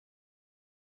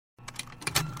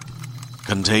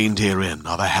Contained herein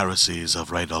are the heresies of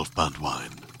Radolf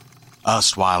Burntwine,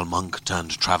 erstwhile monk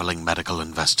turned traveling medical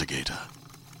investigator.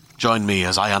 Join me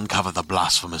as I uncover the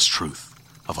blasphemous truth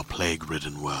of a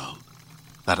plague-ridden world,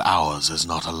 that ours is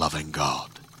not a loving God,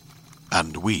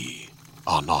 and we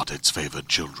are not its favored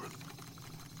children.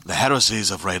 The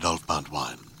heresies of Radolf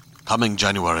Burntwine, coming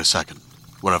January 2nd,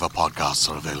 wherever podcasts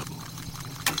are available.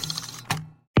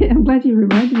 I'm glad you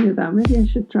reminded me of that. Maybe I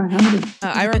should try harder.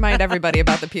 I remind everybody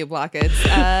about the pube blockage.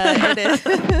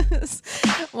 It is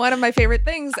one of my favorite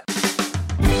things.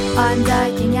 I'm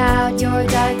dyking out, you're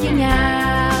dyking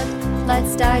out.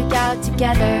 Let's dyke out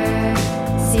together.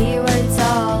 See what it's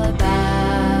all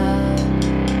about.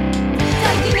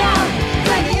 Dyking out,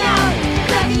 dyking out,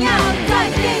 dyking out,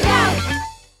 dyking out.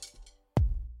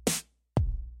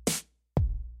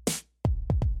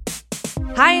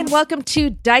 Hi, and welcome to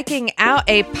Dyking Out,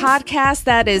 a podcast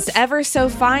that is ever so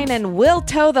fine and will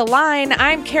toe the line.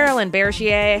 I'm Carolyn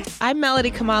Bergier. I'm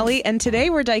Melody Kamali, and today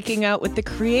we're dyking out with the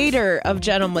creator of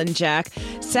Gentleman Jack,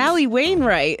 Sally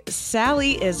Wainwright.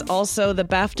 Sally is also the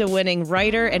BAFTA-winning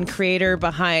writer and creator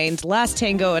behind Last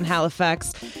Tango in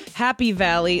Halifax, Happy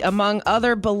Valley, among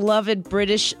other beloved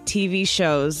British TV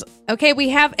shows. Okay, we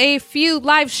have a few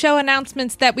live show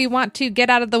announcements that we want to get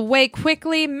out of the way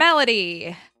quickly.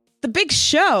 Melody. The big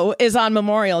show is on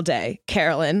Memorial Day,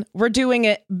 Carolyn. We're doing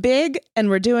it big and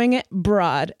we're doing it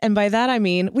broad. And by that, I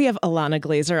mean we have Alana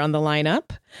Glazer on the lineup.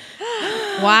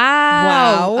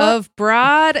 Wow. Of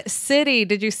Broad City.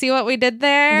 Did you see what we did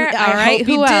there? All right. Hope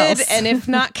who else? Did. And if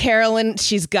not, Carolyn,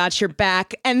 she's got your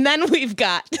back. And then we've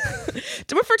got,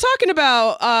 if we're talking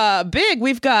about big,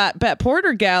 we've got Bette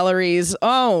Porter Gallery's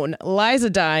own Liza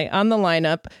Dye on the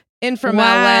lineup. In from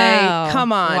LA.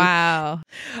 Come on. Wow.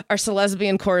 Our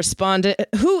celesbian correspondent,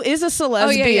 who is a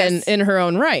celesbian in her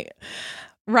own right.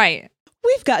 Right.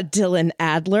 We've got Dylan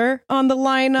Adler on the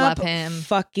lineup. Love him.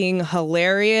 Fucking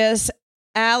hilarious.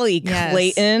 Allie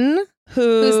Clayton,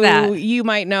 who's that? You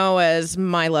might know as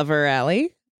My Lover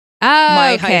Allie.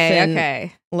 Oh,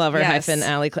 okay. Lover hyphen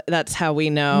Allie. That's how we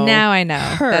know. Now I know.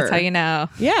 Her. That's how you know.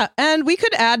 Yeah. And we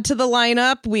could add to the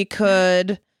lineup. We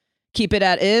could keep it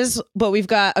at is, but we've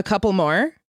got a couple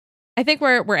more. I think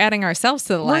we're adding ourselves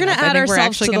to the lineup. We're going to add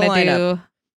ourselves to the lineup. We're actually going to do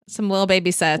some little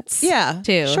baby sets. Yeah.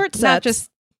 Too. Short sets. Not just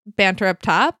banter up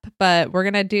top, but we're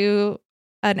going to do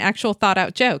an actual thought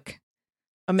out joke.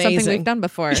 Amazing. Something we've done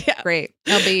before. Yeah. Great.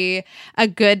 It'll be a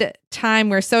good time.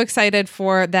 We're so excited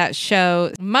for that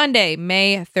show. Monday,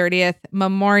 May 30th,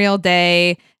 Memorial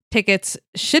Day. Tickets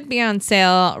should be on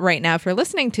sale right now if you're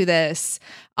listening to this.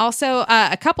 Also,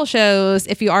 a couple shows.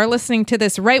 If you are listening to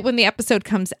this right when the episode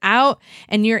comes out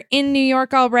and you're in New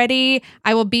York already,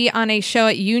 I will be on a show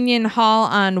at Union Hall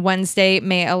on Wednesday,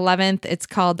 May 11th. It's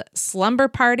called Slumber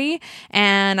Party,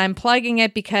 and I'm plugging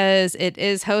it because it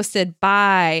is hosted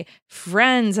by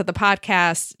friends of the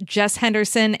podcast, Jess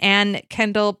Henderson and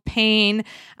Kendall Payne,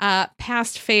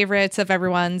 past favorites of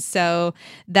everyone's. So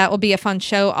that will be a fun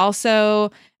show.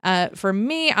 Also, for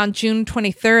me on June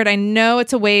 23rd, I know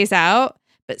it's a ways out,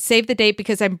 but save the date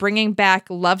because I'm bringing back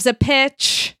Love's a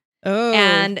Pitch. Oh.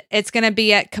 And it's going to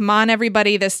be at Come On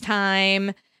Everybody this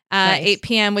time, Nice. 8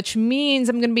 p.m., which means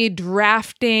I'm going to be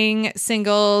drafting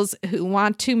singles who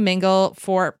want to mingle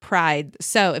for Pride.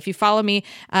 So if you follow me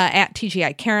at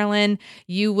TGI Carolyn,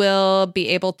 you will be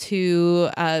able to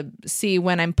see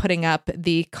when I'm putting up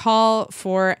the call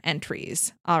for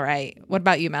entries. All right. What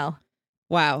about you, Mel?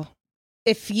 Wow.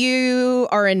 If you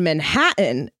are in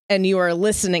Manhattan and you are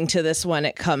listening to this when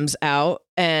it comes out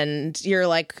and you're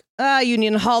like,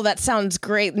 Union Hall, that sounds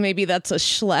great. Maybe that's a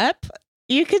schlep.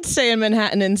 You could stay in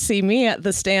Manhattan and see me at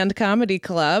the Stand Comedy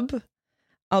Club.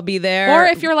 I'll be there. Or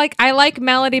if you're like, I like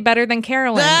Melody better than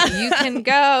Carolyn, you can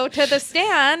go to the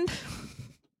Stand.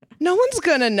 No one's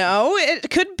going to know.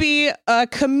 It could be a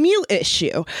commute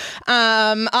issue.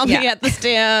 I'll be at the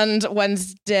Stand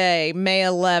Wednesday, May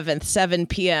 11th, 7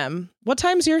 p.m. What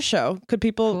time's your show? Could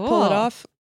people pull it off?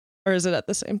 Or is it at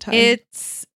the same time?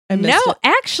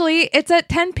 Actually, it's at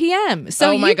 10 p.m. So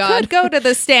you could go to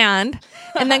the Stand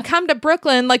and then come to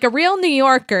Brooklyn like a real New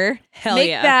Yorker.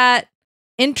 Make that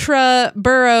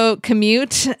intra-borough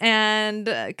commute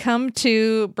and come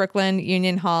to Brooklyn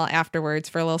Union Hall afterwards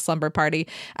for a little slumber party.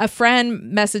 A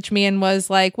friend messaged me and was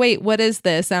like, wait, what is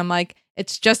this? And I'm like,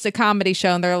 it's just a comedy show.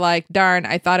 And they're like, darn,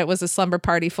 I thought it was a slumber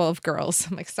party full of girls.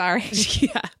 I'm like, sorry.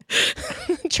 Yeah.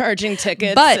 Charging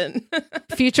tickets. But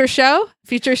future show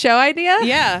idea?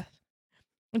 Yeah.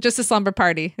 Just a slumber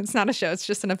party. It's not a show. It's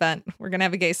just an event. We're going to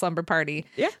have a gay slumber party.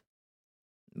 Yeah.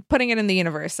 Putting it in the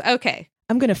universe. Okay.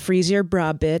 I'm going to freeze your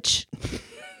bra, bitch.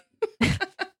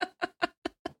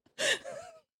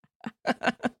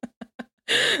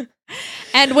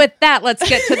 And with that, let's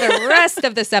get to the rest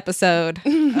of this episode.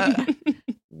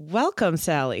 Welcome,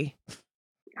 Sally.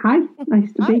 Hi,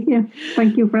 nice to be here.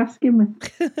 Thank you for asking me.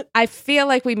 I feel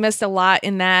like we missed a lot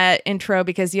in that intro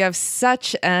because you have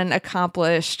such an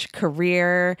accomplished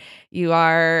career. You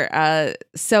are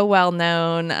so well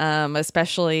known,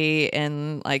 especially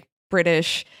in like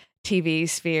British TV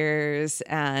spheres,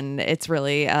 and it's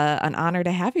really an honor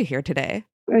to have you here today.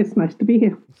 It's nice to be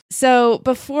here. So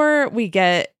before we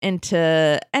get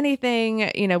into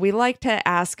anything, we like to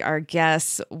ask our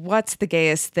guests, what's the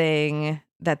gayest thing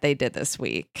that they did this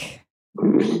week?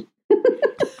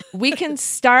 We can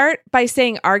start by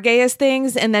saying our gayest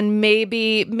things, and then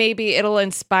maybe it'll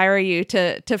inspire you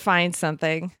to find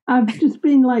something. I've just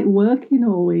been like working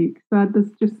all week, so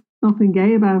there's just nothing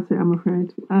gay about it, I'm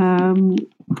afraid. I'm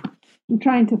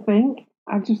trying to think.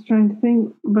 I'm just trying to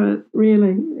think, but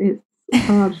really, it's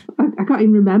hard. I can't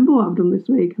even remember what I've done this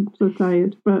week. I'm so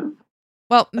tired. But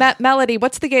well, Melody,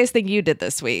 what's the gayest thing you did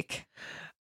this week?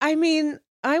 I mean,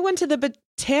 I went to the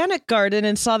Botanic Garden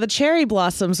and saw the cherry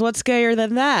blossoms. What's gayer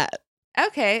than that?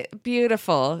 Okay,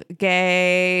 beautiful.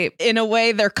 Gay. In a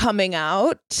way, they're coming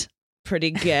out.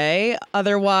 Pretty gay.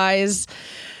 Otherwise,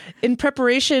 in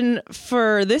preparation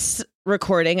for this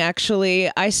recording, actually,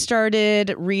 I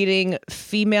started reading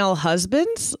Female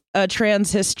Husbands, a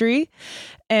trans history.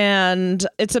 And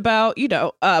it's about,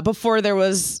 before there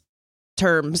was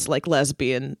terms like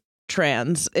lesbian,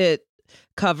 trans, it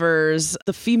covers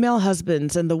the female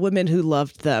husbands and the women who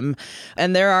loved them.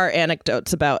 And there are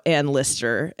anecdotes about Anne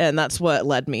Lister, and that's what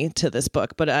led me to this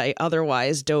book. But I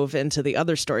otherwise dove into the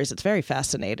other stories. It's very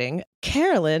fascinating.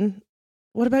 Carolyn,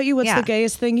 what about you? What's the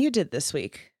gayest thing you did this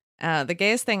week? The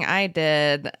gayest thing I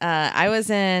did, I was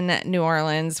in New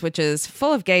Orleans, which is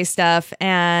full of gay stuff,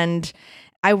 and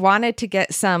I wanted to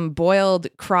get some boiled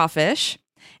crawfish.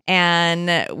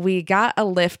 And we got a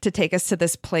Lyft to take us to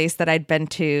this place that I'd been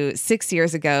to 6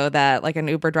 years ago that like an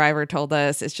Uber driver told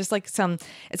us. It's just like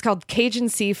it's called Cajun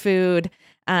Seafood.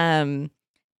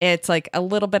 It's like a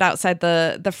little bit outside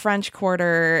the French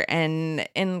Quarter and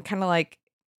in kind of like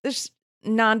this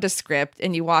nondescript.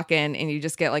 And you walk in and you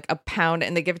just get like a pound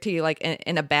and they give it to you like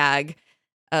in a bag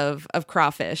of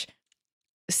crawfish.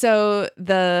 So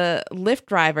the Lyft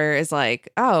driver is like,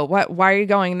 oh, why are you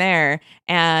going there?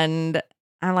 And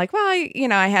I'm like, well,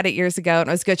 I had it years ago and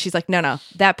it was good. She's like, no,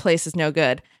 that place is no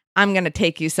good. I'm going to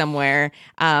take you somewhere.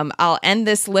 I'll end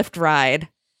this Lyft ride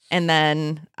and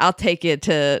then I'll take you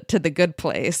to the good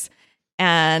place.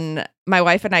 And my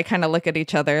wife and I kind of look at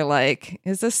each other like,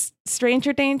 is this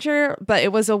stranger danger? But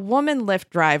it was a woman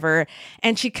Lyft driver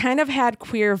and she kind of had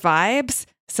queer vibes.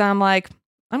 So I'm like,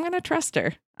 I'm going to trust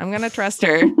her. I'm going to trust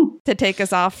her to take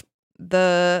us off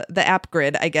the app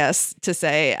grid, I guess, to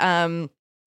say. And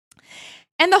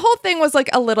the whole thing was like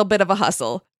a little bit of a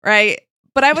hustle, right?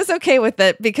 But I was okay with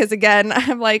it because, again,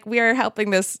 I'm like, we are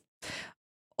helping this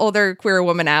older queer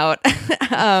woman out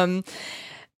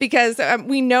because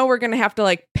we know we're going to have to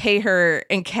like pay her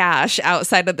in cash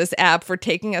outside of this app for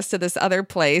taking us to this other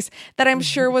place that I'm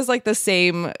sure was like the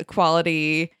same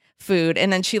quality food.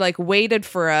 And then she like waited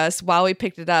for us while we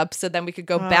picked it up so then we could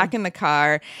go back in the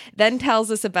car, then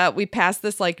tells us about we passed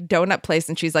this like donut place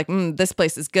and she's like, this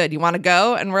place is good, you want to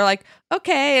go? And we're like,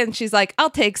 okay. And she's like,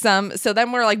 I'll take some. So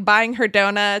then we're like buying her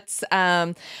donuts,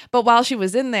 but while she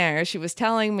was in there she was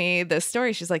telling me this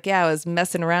story. She's like, I was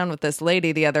messing around with this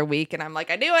lady the other week. And I'm like,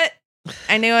 I knew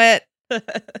it.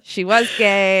 She was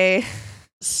gay.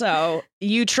 So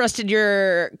you trusted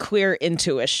your queer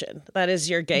intuition. That is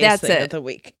your gayest thing of the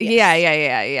week.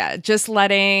 Yes. Yeah. Just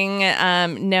letting,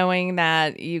 knowing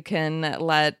that you can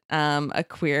let a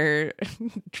queer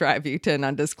drive you to an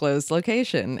undisclosed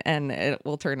location and it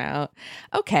will turn out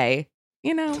okay.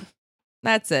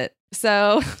 That's it.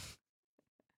 So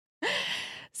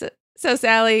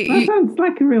Sally, that sounds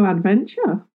like a real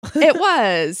adventure. It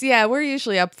was. Yeah, we're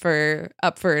usually up for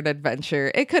an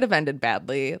adventure. It could have ended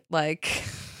badly. Like,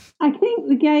 I think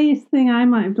the gayest thing I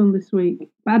might have done this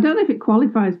week, but I don't know if it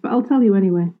qualifies, but I'll tell you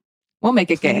anyway. We'll make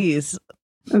it gay. Please.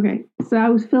 Okay, so I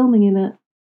was filming in a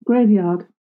graveyard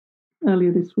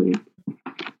earlier this week.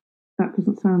 That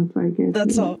doesn't sound very gay.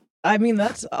 That's all. I mean,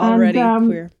 that's already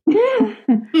queer.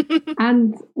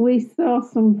 And we saw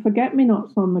some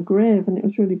forget-me-nots on the grave, and it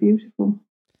was really beautiful.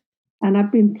 And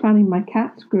I've been planning my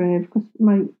cat's grave because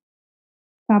my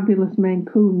fabulous Maine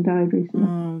Coon died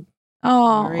recently.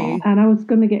 Oh, and I was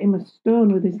going to get him a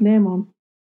stone with his name on.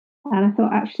 And I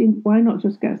thought, actually, why not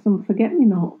just get some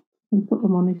forget-me-nots and put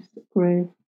them on his grave?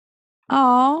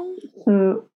 Oh.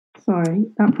 So Sorry,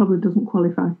 that probably doesn't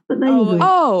qualify. But there you go.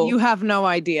 Oh, You have no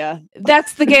idea.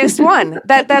 that's the gayest one.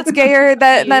 That's gayer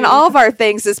than all of our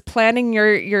things. Is planning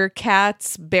your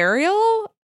cat's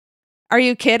burial? Are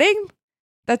you kidding?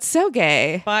 That's so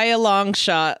gay. By a long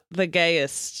shot, the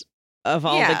gayest of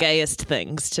all the gayest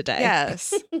things today.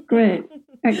 Yes. Great.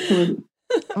 Excellent.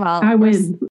 Well, I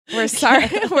win. We're sorry.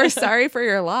 We're sorry for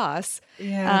your loss.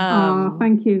 Yeah.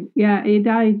 Thank you. Yeah, he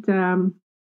died.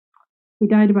 He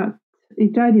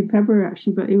died in February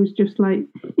actually, but it was just like,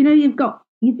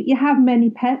 you have many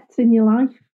pets in your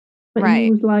life, but Right.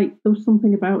 he was like, there was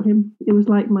something about him. It was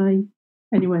like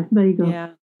anyway. There you go. Yeah.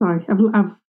 Sorry,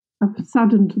 I've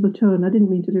saddened the tone. I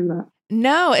didn't mean to do that.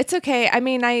 No, it's okay. I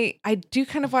mean, I do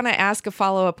kind of want to ask a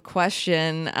follow-up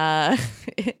question,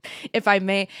 if I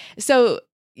may. So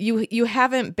you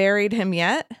haven't buried him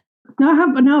yet? No,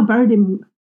 I buried him.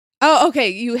 Oh, okay.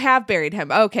 You have buried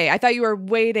him. Okay. I thought you were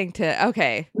waiting to.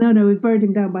 Okay. No, we buried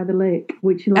him down by the lake,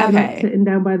 which he liked sitting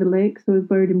down by the lake, so we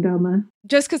buried him down there.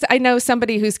 Just because I know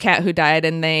somebody whose cat who died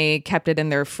and they kept it in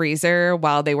their freezer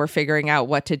while they were figuring out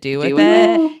what to do with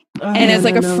it. And it's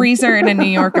like a freezer in a New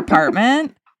York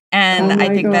apartment. And Oh my I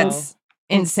think God. that's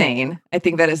insane. I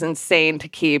think that is insane to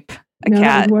keep a That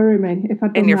cat. would worry me. If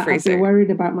I'd done in your that, I'd freezer. be worried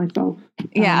about myself.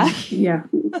 Yeah. Yeah.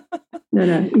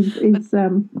 No. He's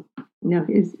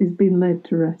been laid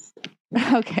to rest.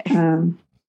 Okay.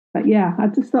 But yeah, I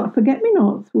just thought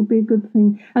forget-me-nots would be a good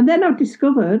thing. And then I've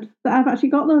discovered that I've actually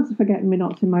got loads of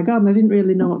forget-me-nots in my garden. I didn't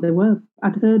really know what they were.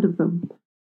 I'd heard of them.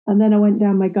 And then I went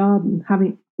down my garden,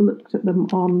 having looked at them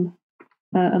on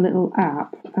a little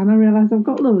app, and I realised I've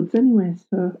got loads anyway.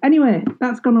 So anyway,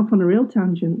 that's gone off on a real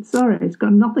tangent. Sorry, it's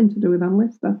got nothing to do with Anne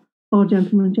Lister or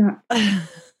Gentleman Jack.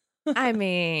 I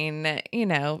mean,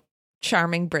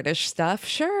 charming British stuff.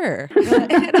 Sure.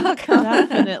 It all comes-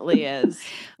 Definitely is.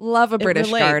 Love a It British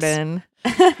relates. garden.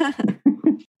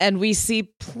 And we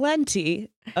see plenty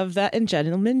of that in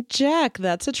Gentleman Jack.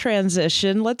 That's a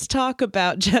transition. Let's talk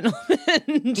about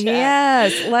Gentleman Jack.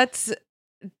 Yes, let's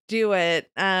do it.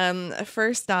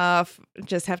 First off,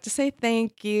 just have to say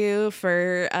thank you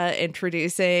for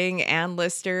introducing Anne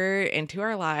Lister into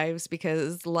our lives,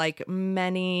 because like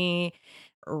many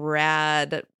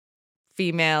rad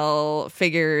female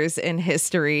figures in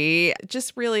history,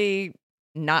 just really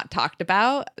not talked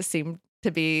about, seem to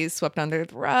be swept under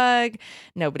the rug.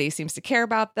 Nobody seems to care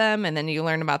about them. And then you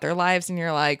learn about their lives and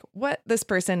you're like, what? This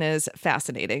person is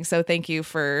fascinating. So thank you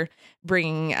for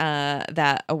bringing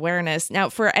that awareness. Now,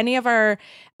 for any of our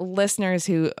listeners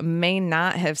who may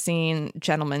not have seen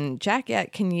Gentleman Jack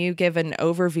yet, can you give an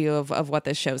overview of what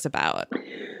this show's about?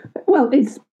 Well,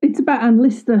 it's about Anne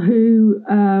Lister, who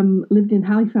lived in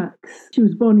Halifax. She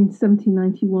was born in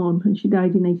 1791 and she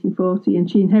died in 1840, and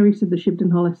she inherited the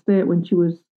Shibden Hall estate when she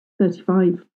was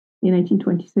 35 in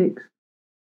 1826.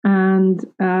 And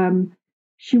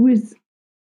she was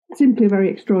simply a very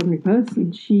extraordinary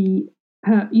person.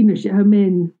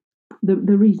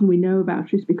 The reason we know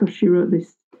about her is because she wrote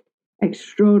this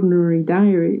extraordinary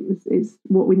diary. It's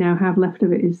what we now have left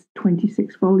of it is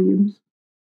 26 volumes.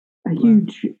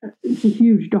 It's a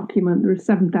huge document. There are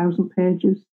 7,000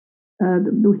 pages.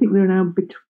 We think there are now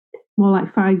more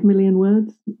like 5 million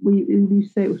words. We used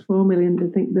to say it was 4 million. I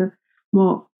think the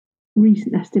more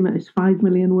recent estimate is 5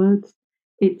 million words.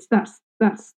 That's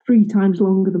 3 times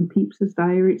longer than Pepys's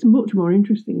diary. It's much more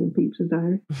interesting than Pepys's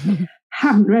diary.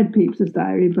 Haven't read Pepys's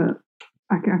diary, but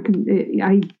I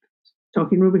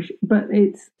talking rubbish. But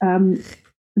it's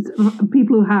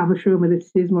people who have assured me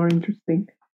this is more interesting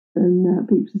than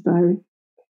Pepys's diary.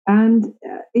 And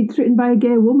it's written by a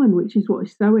gay woman, which is what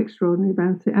is so extraordinary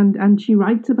about it. And she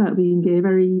writes about being gay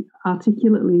very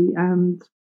articulately and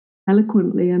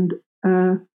eloquently, and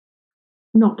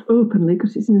not openly,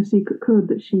 because it's in a secret code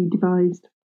that she devised.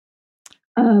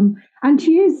 And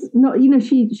she is not,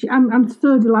 I'm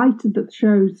so delighted that the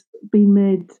show's been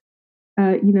made,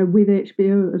 with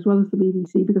HBO as well as the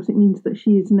BBC, because it means that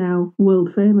she is now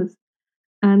world famous.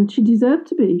 And she deserves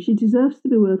to be. She deserves to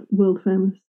be world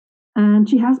famous. And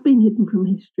she has been hidden from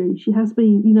history. She has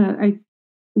been, I've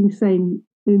been saying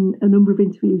in a number of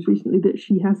interviews recently that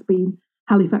she has been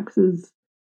Halifax's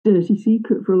dirty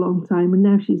secret for a long time. And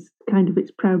now she's kind of its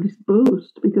proudest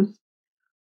boast, because,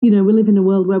 we live in a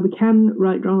world where we can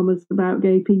write dramas about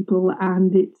gay people,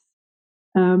 and it's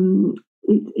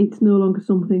no longer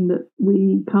something that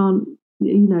we can't,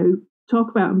 talk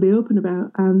about and be open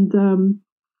about. And,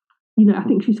 I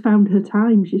think she's found her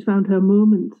time. She's found her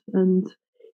moment. And,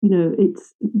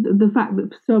 it's the fact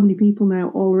that so many people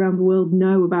now all around the world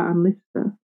know about Anne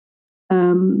Lister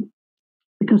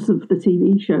because of the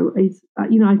TV show is,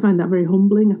 I find that very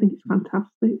humbling. I think it's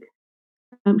fantastic.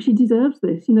 She deserves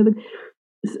this.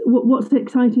 what's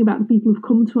exciting about the people who've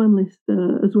come to Anne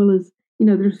Lister, as well as,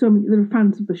 there are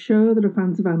fans of the show, there are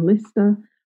fans of Anne Lister,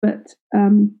 but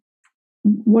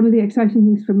one of the exciting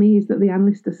things for me is that the Anne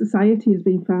Lister Society has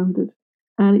been founded,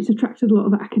 and it's attracted a lot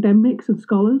of academics and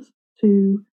scholars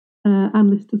to Anne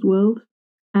Lister's world.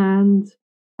 And,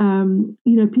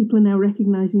 people are now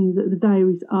recognising that the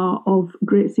diaries are of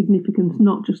great significance,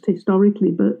 not just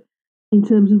historically, but in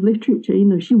terms of literature.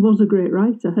 She was a great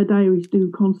writer. Her diaries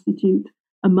do constitute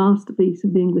a masterpiece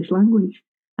of the English language,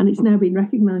 and it's now been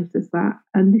recognised as that.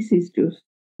 And this is just,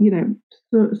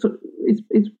 so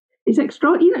it's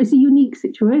extraordinary. It's a unique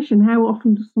situation. How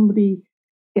often does somebody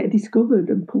get discovered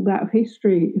and pulled out of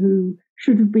history who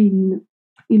should have been,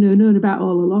 known about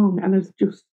all along and has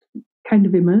just kind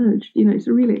of emerged? It's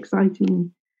a really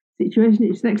exciting situation.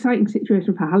 It's an exciting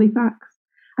situation for Halifax,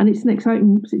 and it's an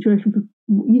exciting situation for,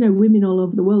 women all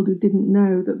over the world who didn't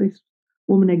know that this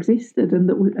woman existed,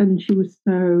 and she was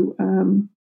so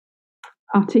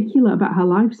articulate about her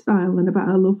lifestyle and about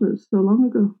her lovers so long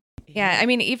ago. Yeah, I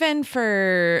mean, even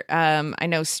for I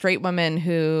know straight women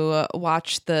who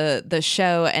watch the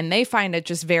show, and they find it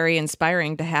just very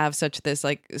inspiring to have such this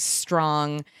like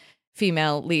strong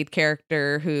female lead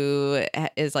character who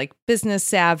is like business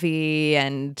savvy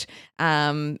and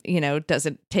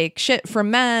doesn't take shit from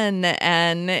men.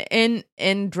 And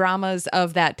in dramas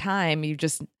of that time, you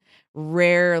just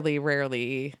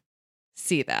rarely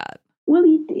see that. Well,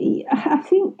 I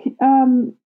think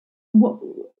what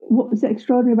was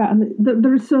extraordinary about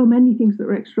there are so many things that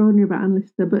were extraordinary about Anne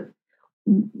Lister, but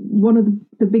one of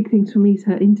the big things for me is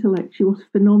her intellect. She was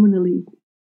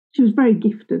very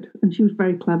gifted, and she was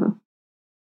very clever.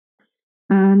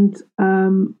 And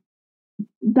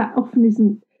that often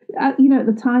isn't, at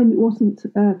the time, it wasn't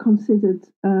considered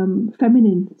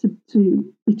feminine to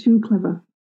be too clever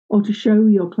or to show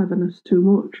your cleverness too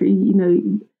much,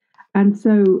 And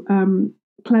so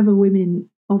clever women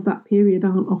of that period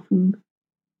aren't often,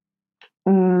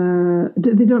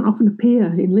 they don't often appear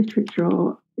in literature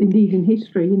or indeed in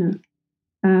history,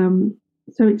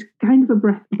 So it's kind of a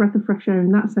breath of fresh air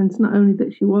in that sense, not only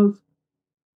that she was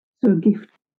so gifted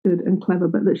and clever,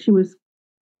 but that she was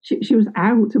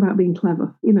out about being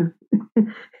clever,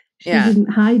 She didn't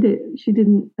hide it. She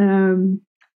didn't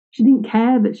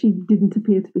care that she didn't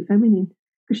appear to be feminine,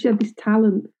 because she had this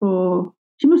talent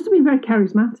she must have been very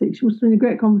charismatic. She must have been a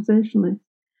great conversationalist,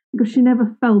 because she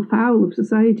never fell foul of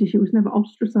society. She was never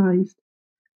ostracized.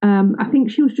 I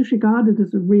think she was just regarded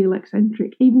as a real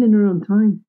eccentric, even in her own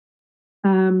time.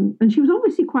 And she was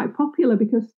obviously quite popular,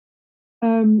 because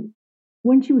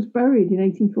when she was buried in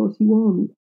 1841,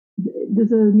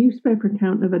 there's a newspaper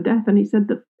account of her death, and it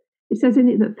says in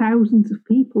it that thousands of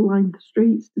people lined the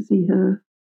streets to see her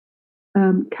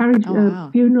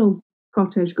funeral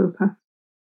cortege go past.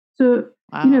 So,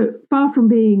 far from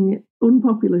being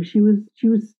unpopular, she was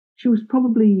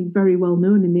probably very well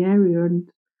known in the area and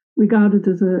regarded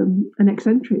as an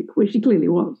eccentric, which she clearly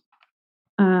was.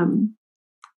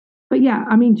 But yeah,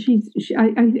 I mean,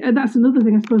 that's another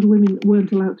thing. I suppose women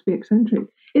weren't allowed to be eccentric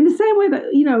in the same way that,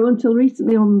 until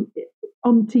recently on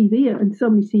TV and so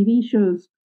many TV shows,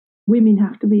 women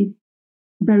have to be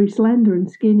very slender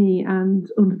and skinny and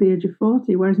under the age of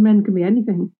 40, whereas men can be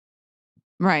anything.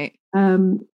 Right. I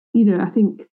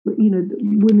think,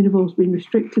 women have always been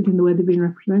restricted in the way they've been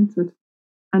represented.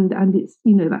 And it's,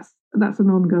 that's an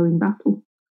ongoing battle.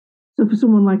 So for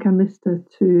someone like Anne Lister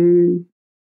to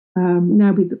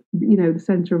now be the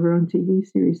centre of her own TV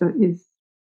series,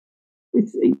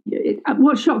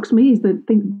 what shocks me is that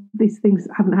these things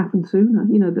haven't happened sooner.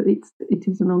 That it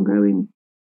is an ongoing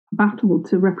battle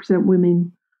to represent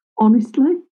women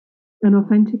honestly and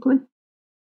authentically.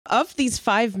 Of these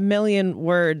 5 million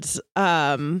words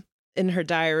in her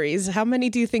diaries, how many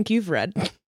do you think you've read?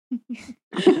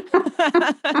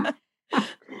 A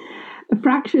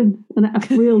fraction, a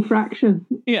real fraction.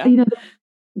 Yeah.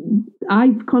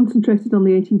 I've concentrated on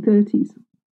the 1830s.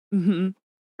 Mm-hmm.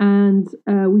 And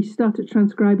we started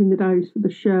transcribing the diaries for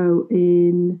the show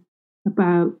in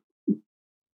about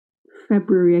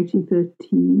February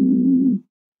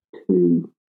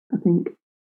 1832, I think.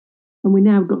 And we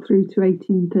now got through to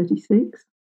 1836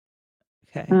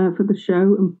 for the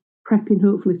show, and prepping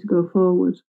hopefully to go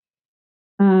forward.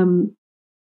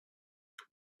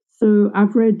 So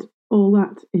I've read all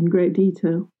that in great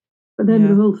detail. But then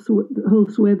the whole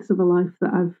swathes of a life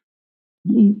that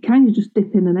you kind of just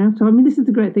dip in and out of. I mean, this is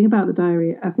the great thing about the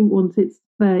diary. I think once it's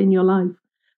there in your life,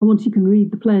 and once you can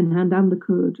read the plain-hand and the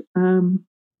code,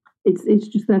 it's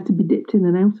just there to be dipped in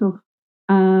and out of.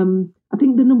 I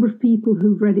think the number of people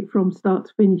who've read it from start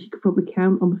to finish, you could probably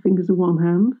count on the fingers of one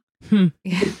hand,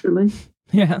 literally.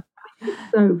 Yeah.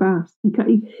 so vast.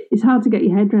 It's hard to get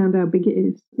your head around how big it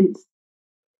is. It's,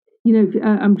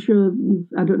 I'm sure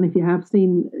I don't know if you have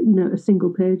seen, a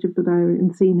single page of the diary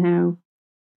and seen how,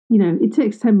 it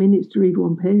takes 10 minutes to read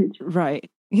one page. Right.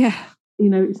 Yeah.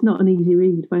 It's not an easy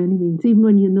read by any means. Even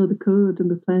when you know the code and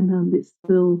the plain hand, it's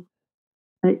still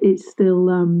a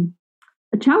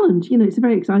challenge. It's a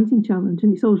very exciting challenge,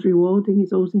 and it's always rewarding.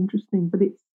 It's always interesting, but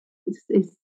it's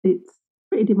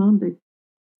pretty demanding.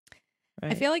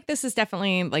 I feel like this is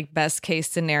definitely like best case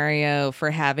scenario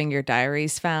for having your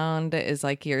diaries found is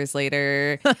like years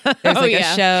later. There's like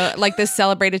a show, like this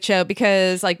celebrated show,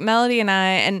 because like Melody and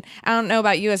I don't know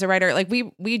about you as a writer, like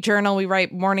we journal, we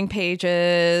write morning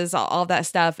pages, all that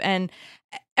stuff. And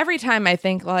every time I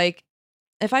think like,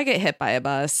 if I get hit by a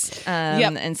bus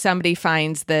and somebody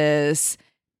finds this,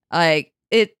 like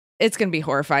it's going to be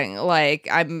horrifying. Like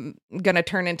I'm going to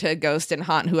turn into a ghost and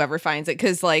haunt whoever finds it.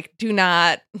 Cause like, do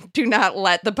not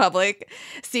let the public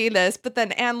see this. But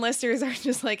then Ann Listers are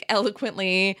just like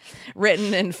eloquently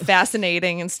written and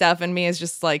fascinating and stuff. And me is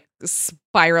just like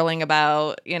spiraling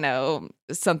about,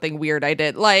 something weird I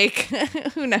did. Like,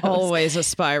 who knows? Always a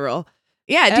spiral.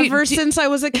 Yeah. Ever since I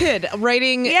was a kid,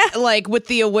 writing like with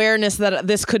the awareness that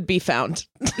this could be found.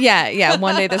 Yeah.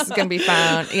 One day this is going to be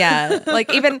found. Yeah.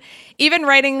 Like even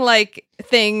writing like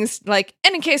things like,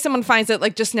 and in case someone finds it,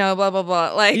 like just know, blah, blah,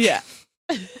 blah. Like, yeah.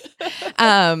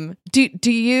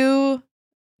 Do you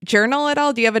journal at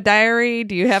all? Do you have a diary?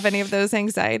 Do you have any of those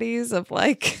anxieties of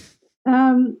like?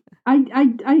 I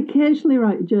occasionally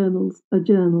write a journal.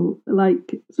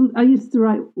 Like I used to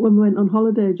write when we went on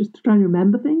holiday just to try and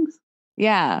remember things.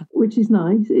 Yeah. Which is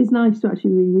nice. It's nice to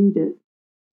actually reread it.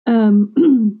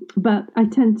 But I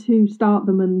tend to start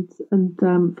them and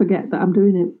forget that I'm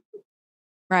doing it.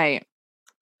 Right.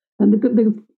 And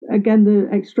the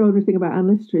extraordinary thing about Ann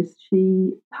Lister is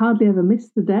she hardly ever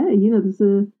missed a day. There's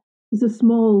a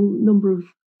small number of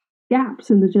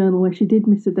gaps in the journal where she did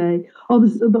miss a day. Or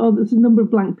there's a number of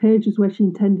blank pages where she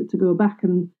intended to go back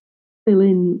and fill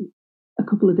in a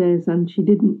couple of days and she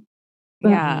didn't.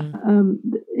 But,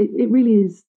 it really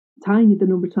is tiny the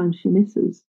number of times she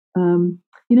misses.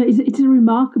 It's a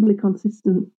remarkably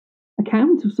consistent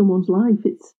account of someone's life.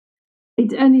 It's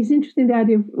interesting, the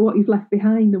idea of what you've left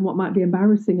behind and what might be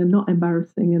embarrassing and not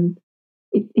embarrassing, and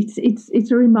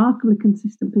it's a remarkably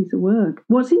consistent piece of work.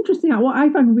 What's interesting, what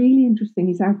I find really interesting,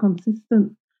 is how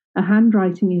consistent her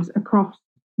handwriting is across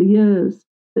the years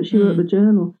that she wrote the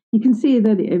journal. You can see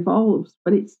that it evolves,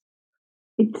 but it's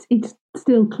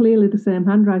still clearly the same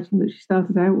handwriting that she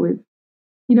started out with.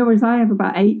 Whereas I have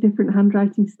about 8 different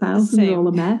handwriting styles and they're all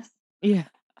a mess. Yeah.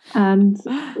 And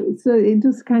so it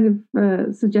does kind of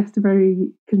suggest a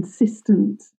very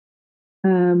consistent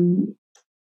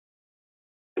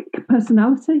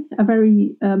personality, a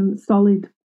very solidly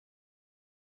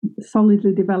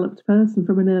developed person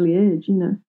from an early age,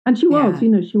 And she was,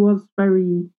 she was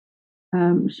very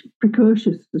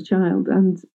precocious as a child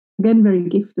and, again, very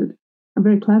gifted. And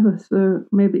very clever, so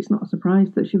maybe it's not a surprise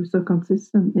that she was so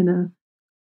consistent in her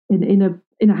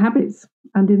habits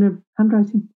and in her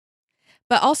handwriting.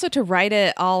 But also to write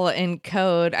it all in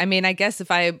code. I mean, I guess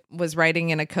if I was writing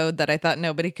in a code that I thought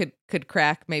nobody could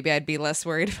crack, maybe I'd be less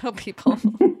worried about people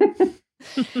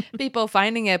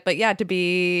finding it. But yeah, to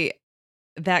be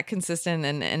that consistent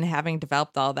and having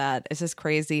developed all that is just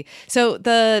crazy. So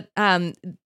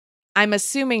I'm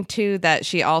assuming, too, that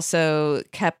she also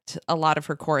kept a lot of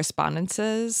her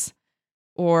correspondences,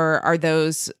 or are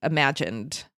those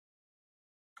imagined?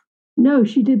 No,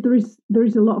 she did. There is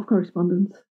a lot of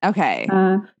correspondence. Okay.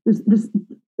 There's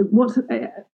what's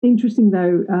interesting,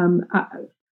 though,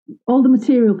 all the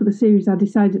material for the series, I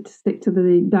decided to stick to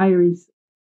the diaries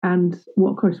and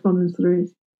what correspondence there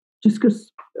is, just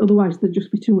because otherwise there'd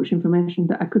just be too much information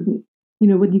that I couldn't.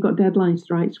 When you've got deadlines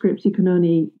to write scripts, you can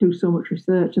only do so much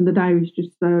research, and the diary is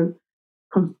just so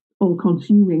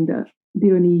all-consuming that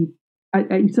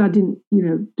so I didn't,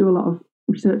 do a lot of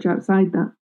research outside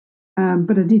that.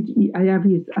 But I have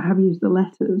used the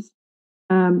letters,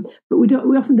 but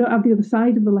we often don't have the other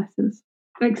side of the letters,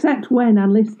 except when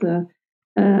Ann Lister,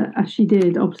 as she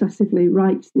did obsessively,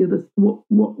 writes the other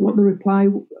what the reply,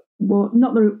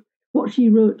 what she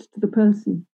wrote to the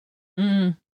person.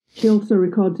 Mm. She also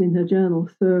records in her journal,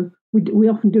 so we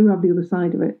often do have the other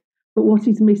side of it. But what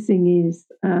is missing is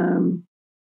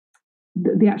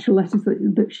the actual letters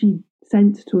that she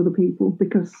sent to other people,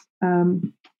 because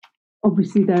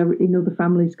obviously they're in other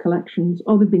families' collections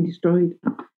or they've been destroyed.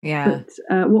 Yeah.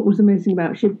 But what was amazing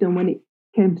about Shibden when it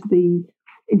came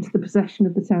into the possession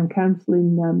of the town council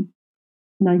in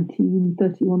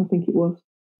 1931, I think it was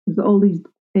that all these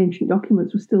ancient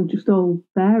documents were still just all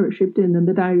there at Shibden, and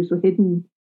the diaries were hidden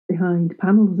behind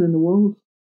panels in the walls.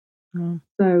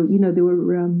 So, they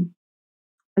were,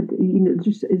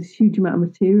 just a huge amount of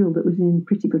material that was in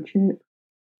pretty good shape.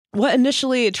 What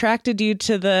initially attracted you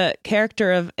to the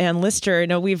character of Anne Lister? I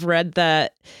know we've read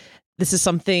that this is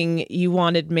something you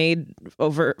wanted made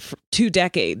over 2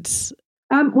 decades.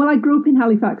 Well, I grew up in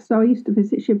Halifax, so I used to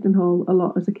visit Shibden Hall a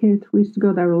lot as a kid. We used to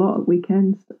go there a lot at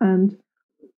weekends, and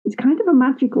it's kind of a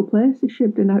magical place, is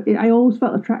Shibden. I always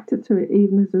felt attracted to it,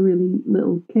 even as a really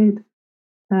little kid.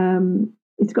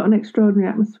 It's got an extraordinary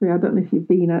atmosphere. I don't know if you've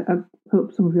been. I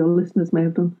hope some of your listeners may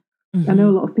have done. Mm-hmm. I know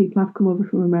a lot of people have come over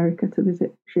from America to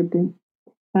visit Shibden.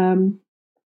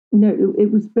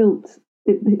 It was built.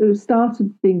 It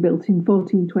started being built in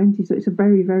 1420, so it's a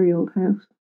very, very old house,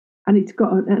 and it's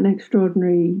got an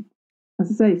extraordinary.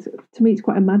 As I say, to me, it's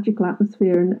quite a magical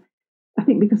atmosphere, and I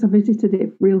think because I visited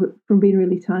it from being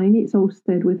really tiny, it's always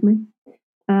stayed with me.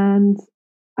 And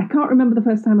I can't remember the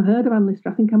first time I heard of Anne Lister.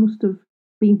 I think I must have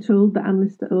been told that Anne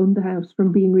Lister owned the house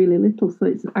from being really little. So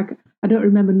I don't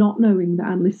remember not knowing that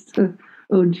Anne Lister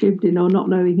owned Shibden or not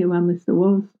knowing who Anne Lister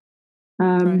was.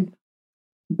 Right.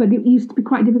 But it used to be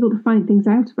quite difficult to find things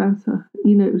out about her.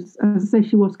 It was, as I say,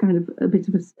 she was kind of a bit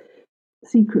of a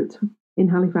secret in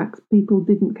Halifax. People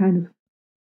didn't kind of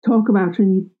talk about her,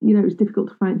 and it was difficult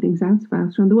to find things out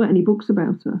about her. And there weren't any books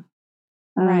about her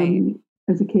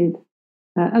as a kid.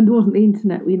 And there wasn't the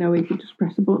internet, where you could just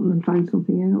press a button and find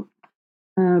something out.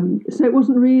 So it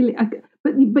wasn't really,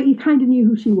 but you kind of knew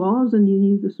who she was, and you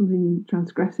knew there's something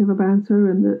transgressive about her,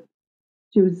 and that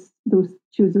she was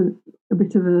a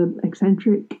bit of a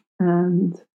eccentric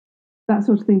and that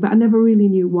sort of thing. But I never really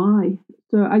knew why,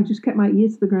 so I just kept my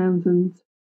ears to the ground. And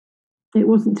it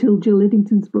wasn't till Jill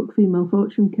Liddington's book Female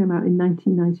Fortune came out in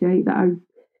 1998 that I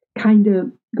kind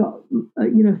of got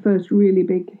first really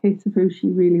big hit of who she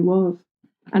really was,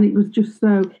 and it was just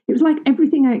so. It was like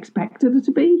everything I expected her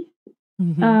to be.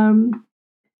 Mm-hmm.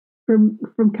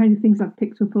 From kind of things I've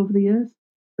picked up over the years,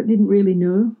 but didn't really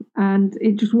know, and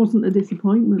it just wasn't a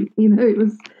disappointment. It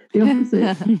was the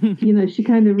opposite. She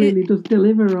kind of really does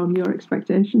deliver on your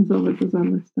expectations of it as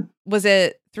Anne Lister. Was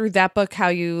it through that book how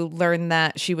you learned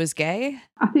that she was gay?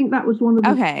 I think that was one of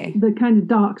the kind of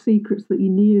dark secrets that you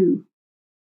knew,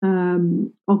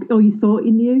 or you thought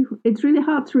you knew. It's really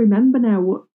hard to remember now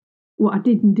what I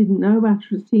did and didn't know about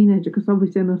her as a teenager, because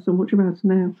obviously I know so much about her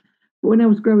now. But when I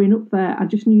was growing up there, I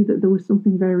just knew that there was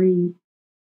something very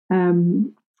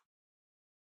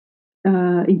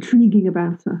intriguing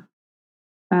about her.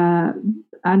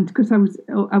 And because I was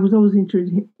always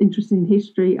interested in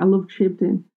history, I loved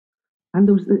Shibden. And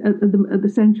there was at the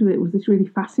centre of it was this really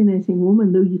fascinating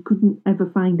woman, though you couldn't ever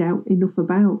find out enough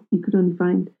about. You could only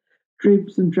find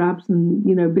dribs and drabs and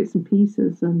bits and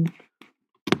pieces. And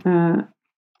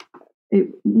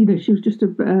she was just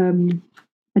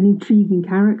an intriguing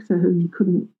character who you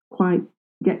couldn't quite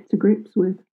get to grips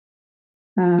with.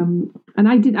 And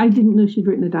I didn't know she'd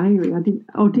written a diary. Did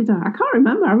I? I can't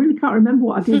remember. I really can't remember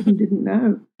what I did and didn't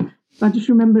know. I just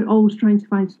remember always trying to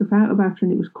find stuff out about her,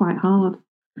 and it was quite hard.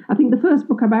 I think the first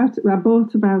book I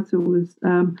bought about her was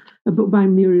a book by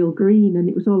Muriel Green, and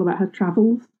it was all about her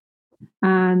travels.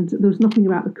 And there was nothing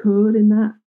about the code in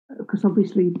that, because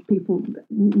obviously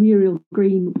Muriel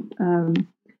Green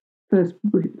first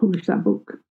published that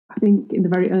book, I think, in the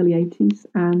very early 80s,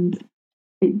 and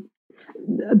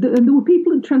there were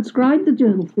people who transcribed the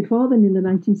journals before then. In the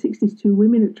 1960s, 2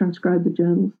 women had transcribed the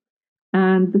journals,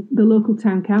 and the local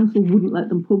town council wouldn't let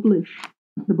them publish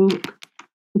the book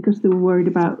because they were worried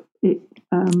about it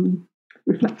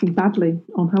reflecting badly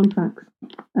on Halifax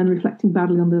and reflecting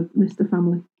badly on the Lister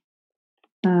family,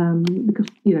 because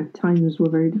times were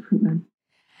very different then.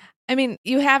 I mean,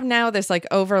 you have now this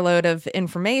overload of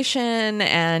information,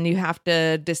 and you have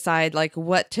to decide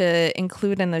what to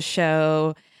include in the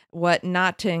show, what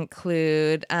not to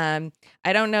include. I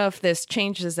don't know if this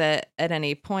changes at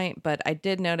any point, but I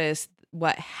did notice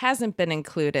what hasn't been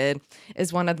included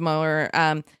is one of the more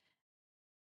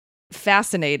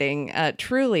fascinating,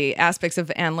 truly aspects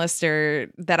of Anne Lister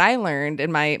that I learned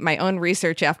in my own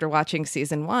research after watching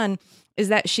season 1. Is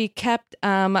that she kept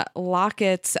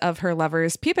lockets of her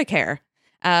lover's pubic hair.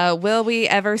 Will we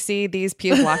ever see these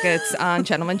pube lockets on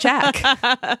Gentleman Jack?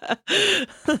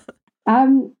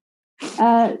 Not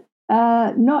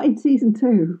in season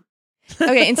 2.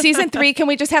 Okay, in season 3, can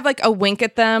we just have a wink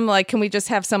at them? Can we just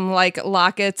have some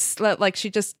lockets? She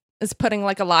just is putting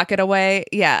a locket away.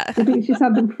 Yeah, I think she's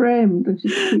had them framed and she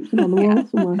keeps them on the wall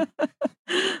somewhere.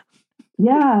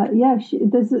 Yeah.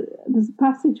 There's a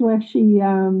passage where she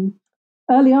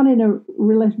early on in a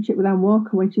relationship with Anne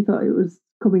Walker, when she thought it was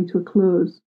coming to a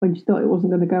close, when she thought it wasn't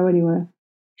going to go anywhere,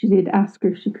 she did ask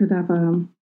her if she could have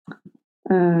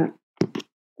a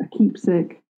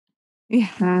keepsake,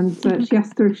 and she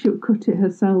asked her if she would cut it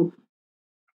herself,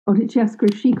 or did she ask her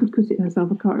if she could cut it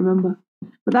herself? I can't remember,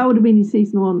 but that would have been in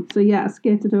season 1. So yeah, I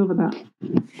skated over that.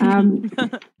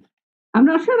 I'm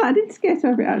not sure that I did skate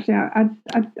over it actually. I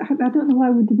don't know why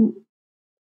we didn't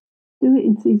do it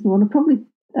in season 1. I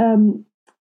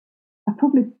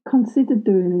probably considered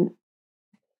doing it.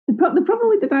 The problem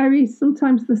with the diary is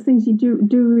sometimes there's things you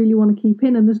do really want to keep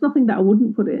in, and there's nothing that I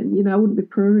wouldn't put in. You know, I wouldn't be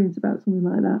prurient about something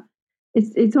like that.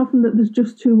 It's often that there's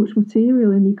just too much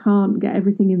material and you can't get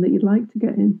everything in that you'd like to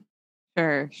get in.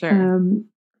 Sure.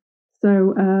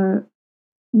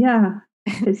 Yeah.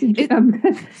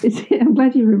 I'm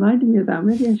glad you reminded me of that.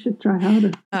 Maybe I should try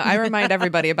harder. I remind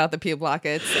everybody about the Pew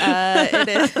Blockets.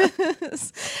 It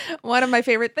is one of my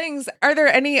favorite things. Are there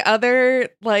any other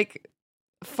like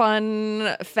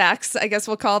fun facts, I guess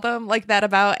we'll call them, like that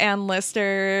about Ann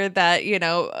Lister that, you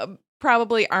know,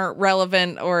 probably aren't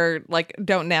relevant or like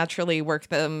don't naturally work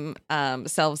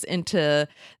themselves into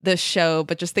the show,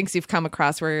 but just things you've come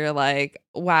across where you're like,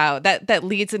 wow, that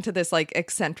leads into this like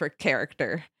eccentric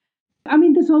character? I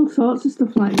mean, there's all sorts of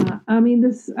stuff like that. I mean,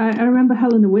 I remember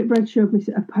Helena Whitbread showed me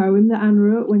a poem that Anne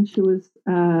wrote when she was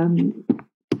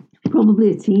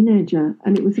probably a teenager,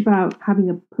 and it was about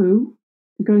having a poo,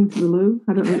 going to the loo.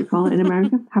 I don't know what you call it in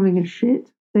America. Having a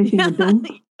shit, taking a dump.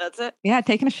 That's it. Yeah,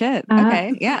 taking a shit.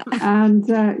 Okay, yeah.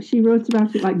 And she wrote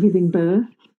about it like giving birth,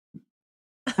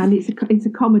 and it's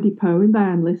a comedy poem by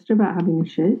Anne Lister about having a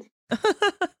shit.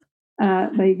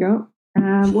 There you go.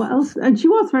 What else? And she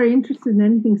was very interested in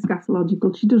anything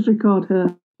scatological. She does record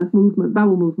her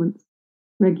bowel movements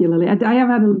regularly. I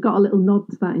have got a little nod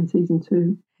to that in season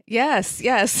 2. Yes.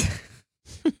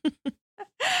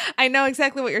 I know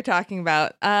exactly what you're talking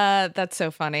about. That's so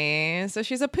funny. So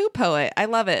she's a poo poet. I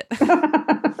love it.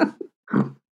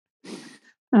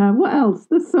 What else?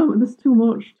 There's too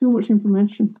much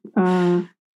information. I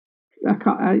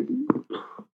can't.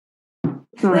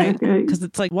 Sorry, because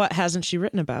it's like, what hasn't she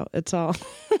written about? It's all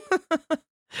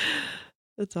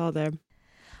there.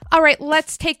 All right,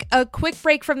 let's take a quick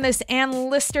break from this Ann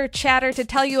Lister chatter to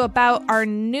tell you about our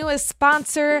newest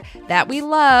sponsor that we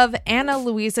love, Ana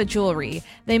Luisa Jewelry.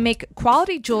 They make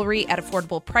quality jewelry at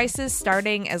affordable prices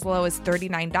starting as low as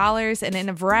 $39 and in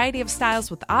a variety of styles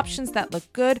with options that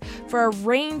look good for a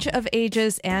range of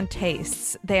ages and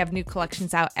tastes. They have new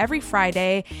collections out every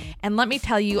Friday, and let me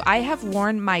tell you, I have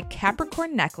worn my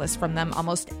Capricorn necklace from them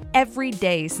almost every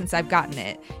day since I've gotten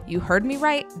it. You heard me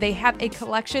right. They have a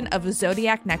collection of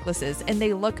zodiac necklaces, and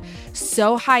they look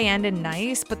so high-end and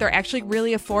nice, but they're actually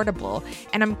really affordable.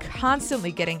 And I'm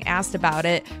constantly getting asked about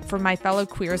it from my fellow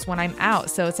queers when I'm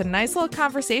out. So it's a nice little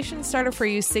conversation starter for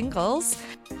you singles.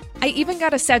 I even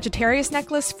got a Sagittarius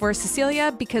necklace for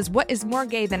Cecilia because what is more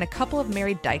gay than a couple of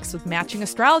married dykes with matching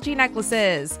astrology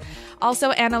necklaces?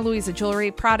 Also, Ana Luisa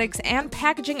Jewelry products and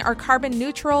packaging are carbon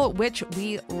neutral, which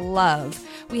we love.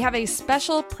 We have a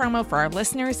special promo for our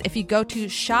listeners if you go to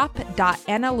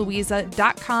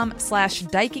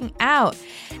shop.analuisa.com/dikingout.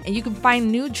 And you can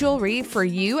find new jewelry for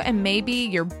you and maybe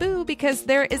your boo because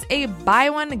there is a buy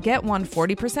one, get one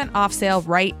 40% off sale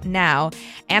right now.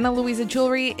 Ana Luisa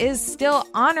Jewelry is still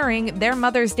honoring their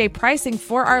Mother's Day pricing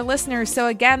for our listeners. So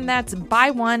again, that's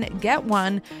buy one, get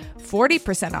one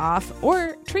 40% off,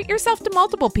 or treat yourself to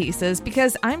multiple pieces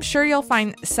because I'm sure you'll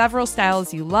find several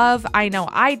styles you love. I know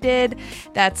I did.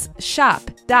 That's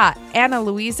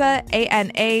shop.analuisa,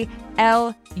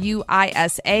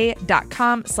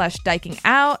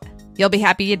 ANALUISA.com/dikingout. You'll be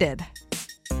happy you did.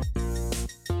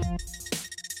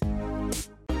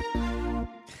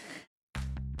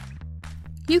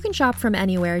 You can shop from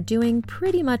anywhere doing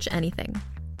pretty much anything.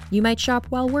 You might shop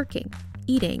while working,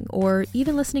 eating, or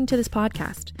even listening to this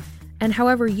podcast. And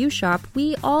however you shop,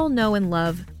 we all know and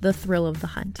love the thrill of the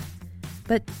hunt.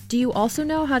 But do you also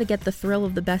know how to get the thrill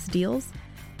of the best deals?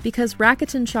 Because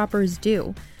Rakuten shoppers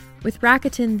do. With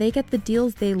Rakuten, they get the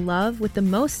deals they love with the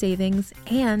most savings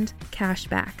and cash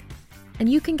back. And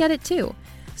you can get it too.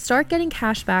 Start getting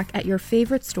cash back at your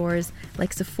favorite stores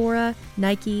like Sephora,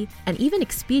 Nike, and even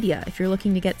Expedia if you're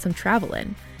looking to get some travel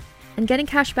in. And getting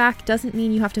cash back doesn't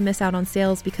mean you have to miss out on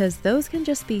sales because those can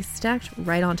just be stacked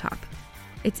right on top.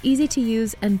 It's easy to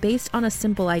use and based on a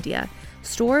simple idea.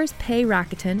 Stores pay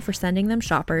Rakuten for sending them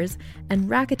shoppers, and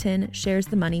Rakuten shares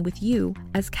the money with you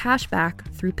as cash back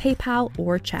through PayPal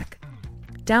or check.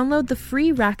 Download the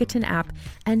free Rakuten app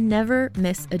and never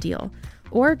miss a deal.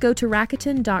 Or go to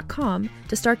Rakuten.com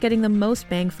to start getting the most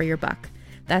bang for your buck.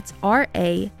 That's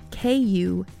RAKUTEN.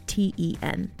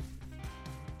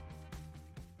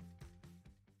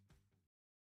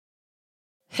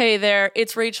 Hey there,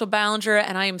 it's Rachel Ballinger,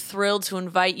 and I am thrilled to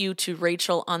invite you to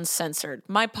Rachel Uncensored,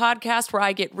 my podcast where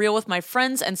I get real with my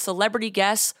friends and celebrity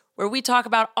guests, where we talk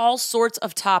about all sorts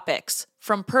of topics.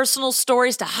 From personal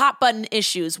stories to hot-button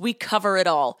issues, we cover it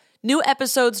all. New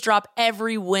episodes drop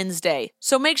every Wednesday,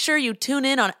 so make sure you tune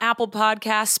in on Apple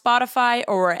Podcasts, Spotify,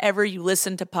 or wherever you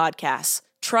listen to podcasts.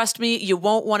 Trust me, you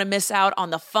won't want to miss out on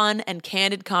the fun and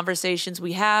candid conversations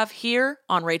we have here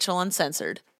on Rachel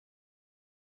Uncensored.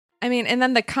 I mean, and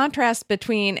then the contrast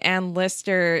between Ann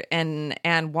Lister and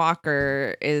Ann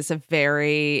Walker is a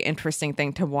very interesting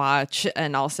thing to watch,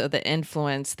 and also the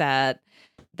influence that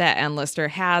Ann Lister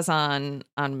has on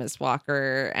Miss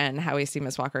Walker and how we see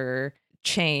Miss Walker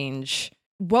change.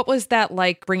 What was that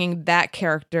like, bringing that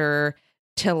character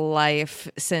to life?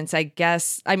 Since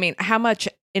how much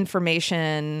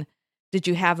information did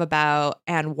you have about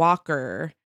Ann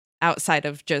Walker outside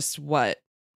of just what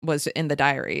was in the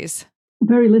diaries?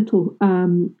 Very little.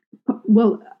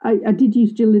 Well, I did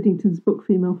use Jill Liddington's book,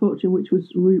 Female Fortune, which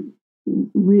was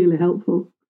really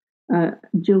helpful.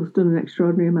 Jill's done an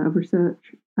extraordinary amount of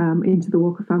research into the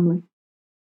Walker family.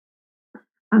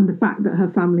 And the fact that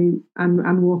her family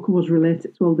and Walker was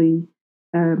related to all the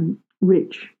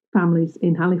rich families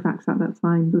in Halifax at that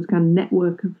time. There was a kind of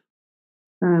network of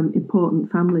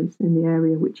important families in the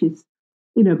area, which is,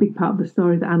 a big part of the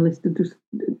story that Ann Lister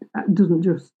doesn't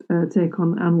just take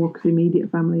on Ann Walker's immediate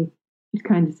family. She's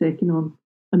kind of taking on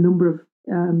a number of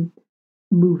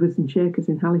movers and shakers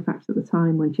in Halifax at the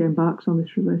time when she embarks on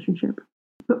this relationship.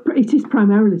 But it is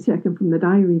primarily taken from the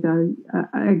diary, though.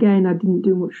 Again, I didn't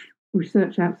do much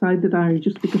research outside the diary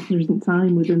just because there isn't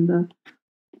time within the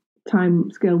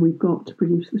time scale we've got to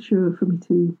produce the show for me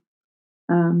to,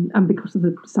 and because of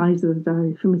the size of the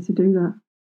diary, for me to do that.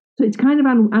 So it's kind of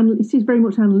it is very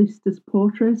much Ann Lister's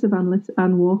portrait of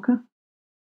Ann Walker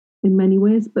in many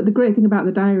ways. But the great thing about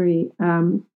the diary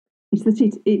is that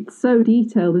it's so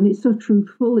detailed and it's so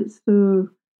truthful. It's so,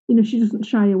 she doesn't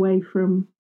shy away from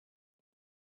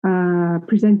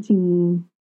presenting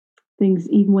things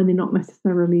even when they're not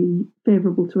necessarily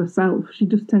favourable to herself. She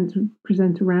does tend to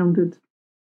present a rounded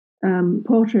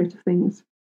portrait of things,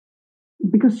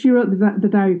 because she wrote the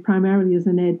diary primarily as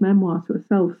an aide memoir to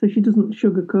herself, so she doesn't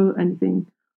sugarcoat anything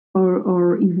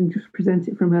or even just present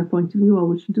it from her point of view,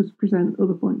 although she does present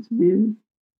other points of view,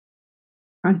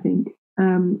 I think.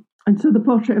 And so the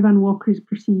portrait of Ann Walker is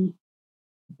pretty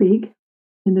big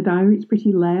in the diary. It's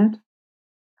pretty layered,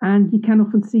 and you can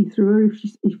often see through her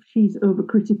if she's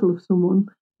overcritical of someone.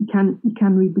 You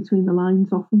can read between the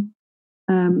lines often.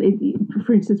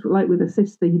 For instance, like with her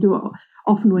sister, you do it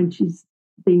often when she's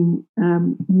being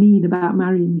mean about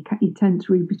Marion. You tend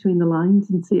to read between the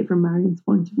lines and see it from Marion's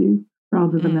point of view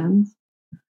rather than Anne's.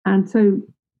 And so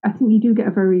I think you do get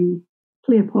a very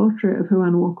clear portrait of who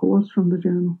Ann Walker was from the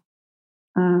journal.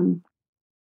 And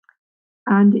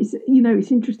it's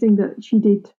interesting that she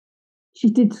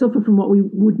did suffer from what we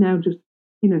would now just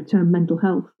term mental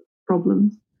health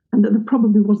problems, and that there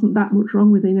probably wasn't that much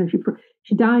wrong with her.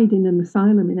 She died in an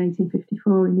asylum in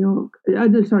 1854 in York.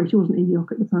 Sorry, she wasn't in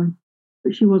York at the time,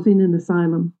 but she was in an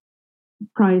asylum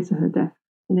prior to her death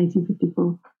in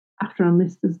 1854, after Ann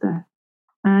Lister's death.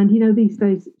 And these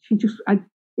days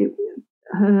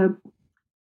her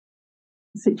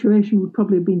situation would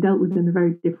probably have been dealt with in a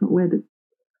very different way.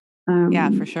 Yeah,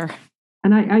 for sure.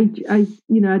 And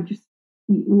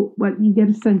you get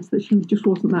a sense that she just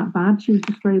wasn't that bad. She was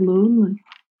just very lonely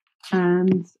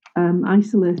and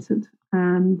isolated,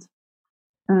 and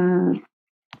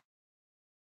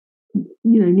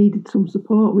needed some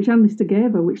support, which Ann Lister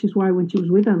gave her. Which is why when she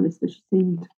was with Ann Lister,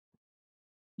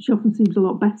 she often seems a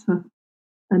lot better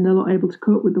and a lot able to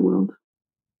cope with the world.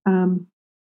 And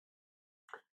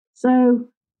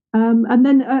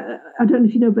then I don't know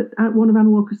if you know, but one of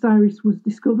Ann Walker's diaries was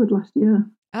discovered last year.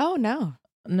 Oh, no.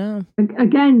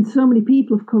 Again, so many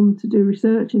people have come to do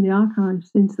research in the archives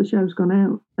since the show's gone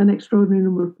out. An extraordinary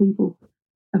number of people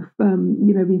have,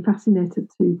 been fascinated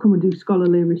to come and do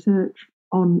scholarly research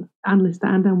on Ann Lister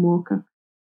and Ann Walker.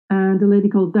 And a lady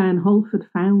called Diane Holford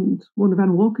found one of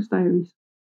Ann Walker's diaries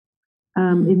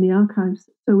in the archives.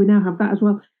 So we now have that as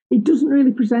well. It doesn't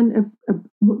really present a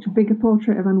much bigger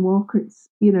portrait of Ann Walker. It's,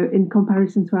 in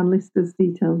comparison to Ann Lister's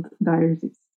detailed diaries,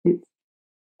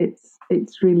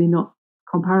 it's really not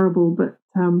comparable. But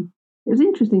it was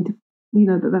interesting to,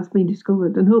 that's been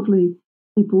discovered, and hopefully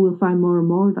people will find more and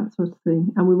more of that sort of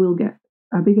thing, and we will get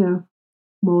a bigger,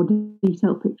 more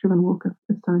detailed picture of Ann Walker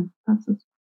as time passes.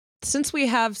 Since we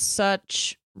have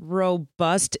such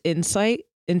robust insight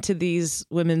into these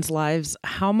women's lives,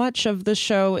 how much of the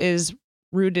show is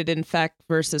rooted in fact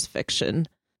versus fiction?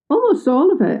 Almost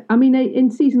all of it. I mean, in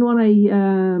season one,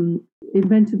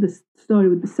 invented this story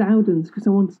with the Soudens because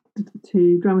I wanted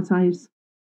to dramatise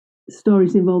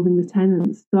stories involving the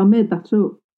Tennants. So I made that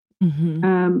up.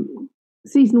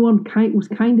 Season 1 was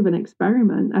kind of an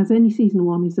experiment, as any season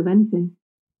 1 is of anything,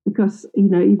 because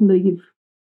even though you've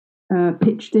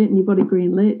pitched it and you've got it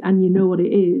greenlit and you know what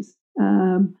it is,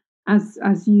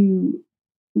 as you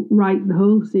write the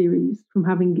whole series from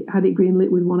having had it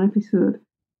greenlit with one episode,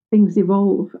 things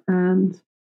evolve. And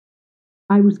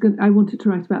I wanted to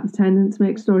write about the Tennants,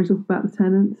 make stories up about the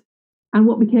Tennants. And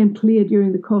what became clear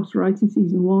during the course of writing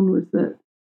season 1 was that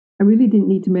I really didn't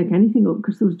need to make anything up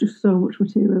because there was just so much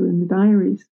material in the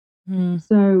diaries.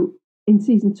 So in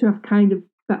season 2, I've kind of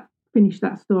finished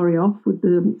that story off with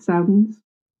the Soudens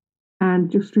and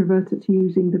just reverted to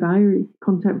using the diary,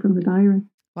 content from the diary.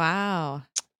 Wow.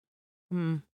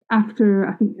 After,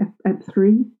 I think, Ep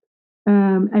 3,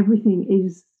 everything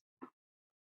is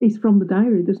from the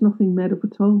diary. There's nothing made up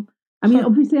at all. I mean,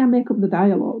 obviously I make up the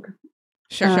dialogue.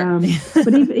 Sure.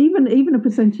 But even a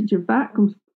percentage of that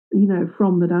comes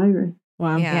from the diary.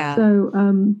 Wow. Yeah. So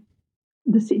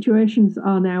the situations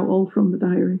are now all from the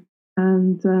diary,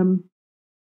 and so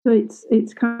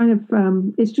it's kind of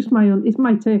it's just it's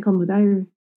my take on the diary.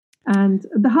 And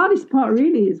the hardest part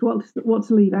really is what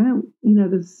to leave out.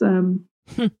 There's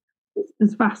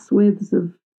vast swathes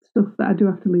of stuff that I do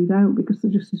have to leave out because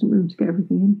there just isn't room to get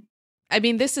everything in. I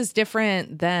mean, this is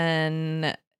different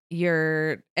than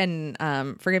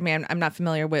forgive me, I'm not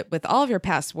familiar with all of your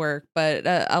past work, but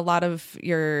a lot of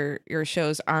your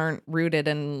shows aren't rooted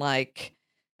in like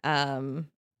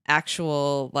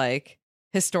actual like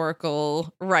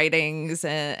historical writings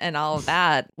and all of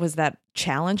that. Was that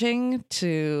challenging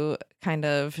to kind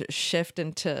of shift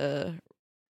into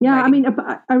writing? I mean,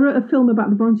 I wrote a film about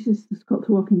the Bronte sisters called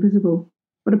To Walk Invisible,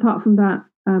 but apart from that,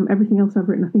 everything else I've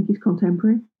written I think is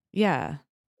contemporary. Yeah.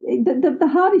 The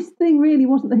hardest thing really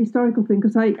wasn't the historical thing,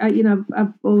 because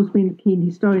I've always been a keen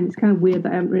historian. It's kind of weird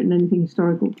that I haven't written anything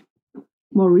historical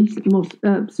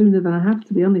sooner than I have,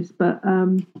 to be honest. But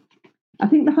I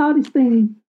think the hardest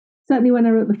thing, certainly when I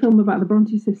wrote the film about the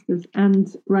Bronte sisters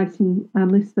and writing Anne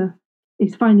Lister,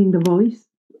 is finding the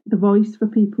voice for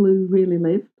people who really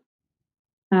lived.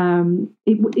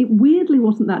 It weirdly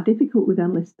wasn't that difficult with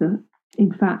Anne Lister,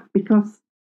 in fact, because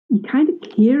you kind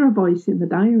of hear a voice in the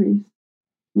diaries.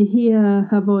 You hear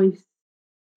her voice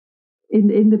in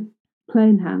the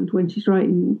plain hand when she's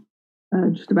writing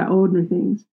just about ordinary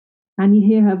things, and you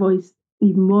hear her voice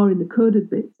even more in the coded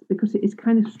bits because it is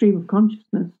kind of stream of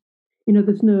consciousness.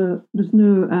 There's no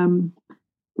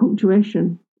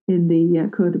punctuation in the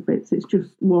coded bits. It's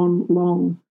just one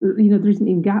long. There isn't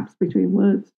even gaps between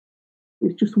words.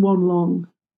 It's just one long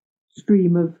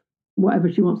stream of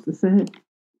whatever she wants to say.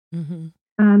 Mm-hmm.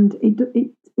 And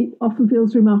it often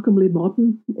feels remarkably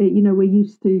modern. We're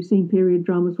used to seeing period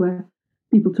dramas where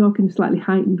people talk in a slightly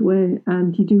heightened way,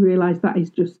 and you do realise that is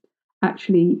just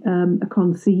actually a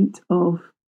conceit of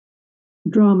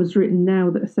dramas written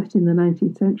now that are set in the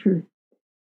 19th century.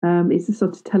 It's a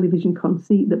sort of television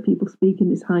conceit that people speak in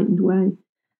this heightened way.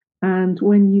 And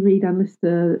when you read Anne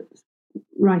Lister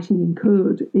writing in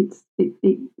code, it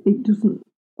doesn't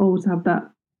always have that.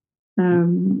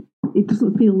 It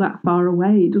doesn't feel that far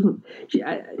away. It doesn't.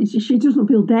 She doesn't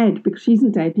feel dead because she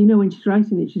isn't dead. When she's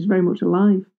writing it, she's very much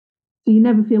alive. So you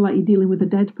never feel like you're dealing with a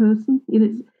dead person.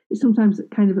 It's sometimes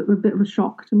kind of a bit of a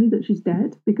shock to me that she's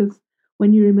dead, because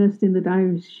when you're immersed in the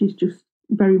diaries, she's just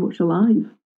very much alive.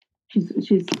 She's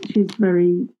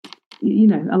very,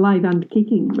 alive and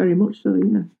kicking, very much so.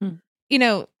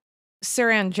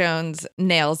 Suranne Jones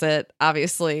nails it.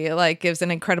 Obviously, like gives an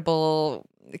incredible,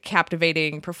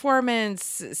 captivating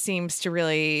performance, seems to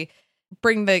really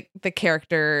bring the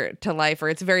character to life, or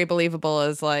it's very believable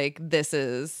as like this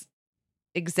is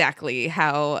exactly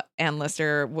how Anne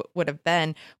Lister would have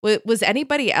been. Was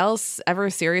anybody else ever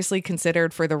seriously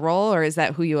considered for the role, or is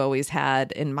that who you always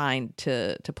had in mind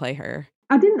to play her?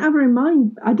 I didn't have her in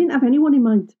mind. I didn't have anyone in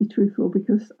mind, to be truthful,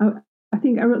 because I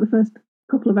think I wrote the first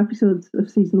couple of episodes of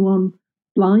season 1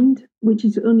 blind, which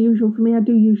is unusual for me. I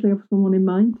do usually have someone in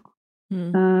mind.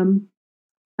 And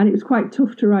it was quite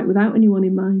tough to write without anyone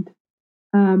in mind.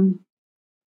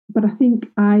 But I think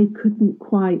I couldn't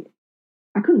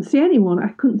see anyone. I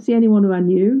couldn't see anyone who I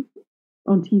knew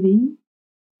on TV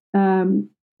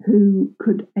who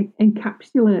could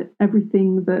encapsulate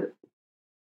everything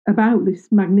about this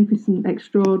magnificent,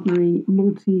 extraordinary,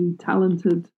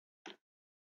 multi-talented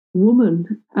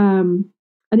woman.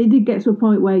 And it did get to a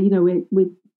point where, we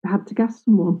had to cast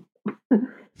someone.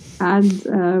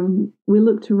 And we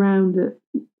looked around at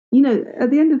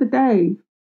the end of the day,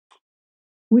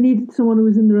 we needed someone who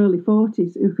was in their early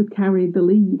 40s who could carry the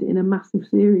lead in a massive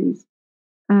series.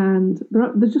 And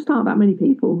there just aren't that many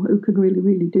people who can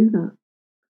really do that.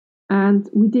 And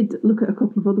we did look at a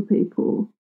couple of other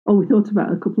people, or we thought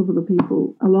about a couple of other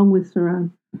people along with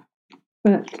Saran.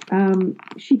 But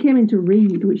she came in to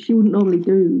read, which she wouldn't normally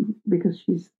do because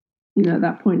she's, at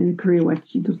that point in her career where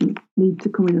she doesn't need to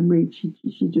come in and read. She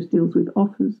just deals with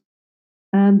offers.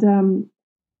 And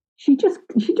she just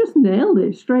nailed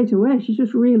it straight away. She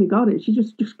just really got it. She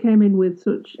just came in with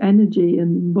such energy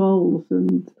and balls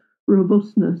and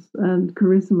robustness and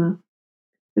charisma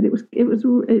that it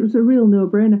was a real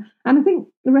no-brainer. And I think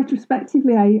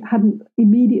retrospectively I hadn't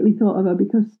immediately thought of her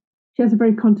because she has a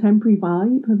very contemporary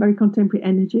vibe, a very contemporary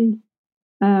energy,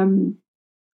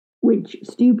 which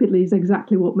stupidly is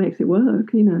exactly what makes it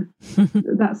work. It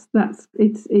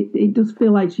does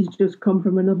feel like she's just come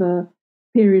from another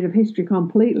period of history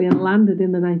completely and landed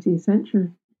in the 19th century,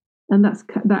 and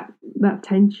that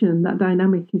tension, that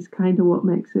dynamic is kind of what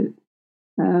makes it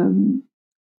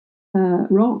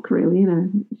rock, really.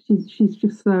 She's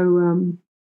just so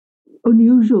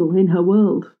unusual in her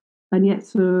world, and yet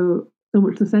so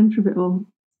much the centre of it all.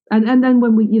 And then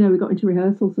when we got into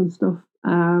rehearsals and stuff,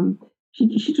 she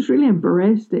just really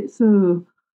embraced it so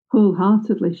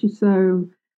wholeheartedly. She's so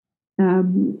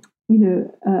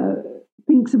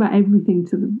thinks about everything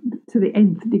to the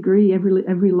nth degree,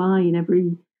 every line,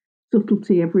 every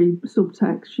subtlety, every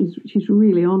subtext. She's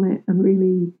really on it and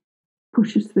really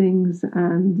pushes things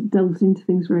and delves into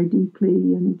things very deeply.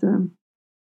 And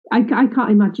I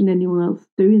can't imagine anyone else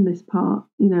doing this part.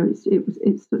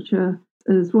 It's such a,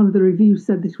 as one of the reviews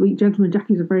said this week, Gentleman Jack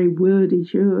is a very wordy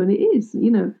show, and it is.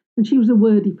 And she was a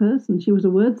wordy person. She was a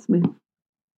wordsmith.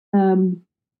 And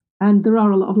there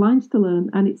are a lot of lines to learn,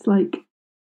 and it's like.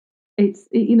 It's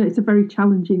a very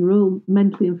challenging role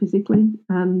mentally and physically,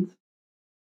 and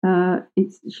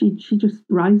she just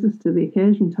rises to the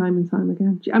occasion time and time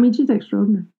again. She's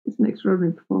extraordinary. It's an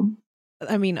extraordinary performance.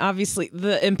 I mean, obviously,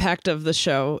 the impact of the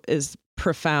show is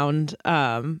profound,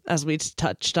 as we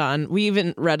touched on. We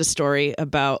even read a story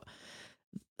about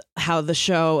how the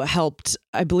show helped,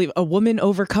 I believe, a woman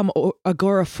overcome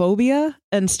agoraphobia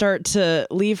and start to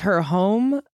leave her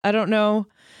home. I don't know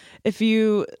if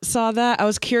you saw that. I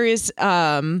was curious,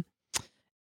 since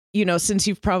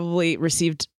you've probably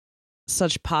received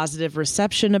such positive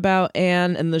reception about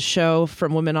Anne and the show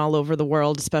from women all over the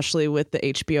world, especially with the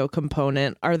HBO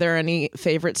component, are there any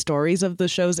favorite stories of the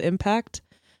show's impact?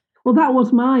 Well, that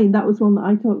was mine. That was one that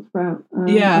I talked about.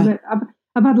 Yeah.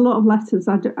 I've had a lot of letters.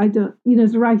 I don't,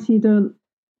 as a writer, you don't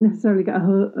necessarily get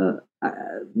a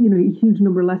huge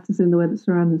number of letters in the way that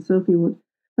Saran and Sophie would.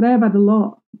 But I have had a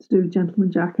lot to do with Gentleman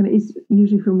Jack, and it is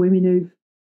usually from women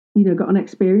who've, got an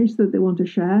experience that they want to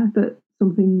share, that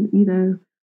something, that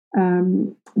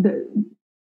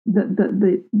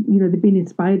they've been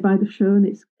inspired by the show, and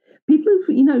it's people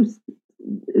who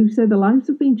say their lives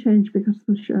have been changed because of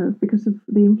the show, because of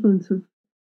the influence of,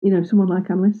 someone like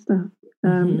Anne Lister,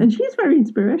 and she's very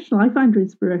inspirational. I find her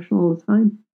inspirational all the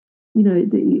time.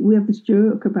 We have this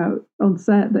joke about on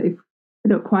set that if I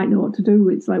don't quite know what to do,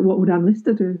 it's like, what would Anne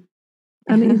Lister do?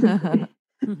 And it is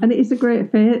and it is a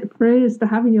great phrase to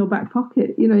have in your back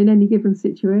pocket, in any given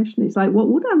situation. It's like, what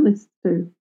would Anne Lister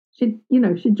do? She'd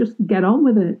just get on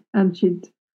with it, and she'd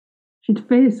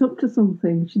face up to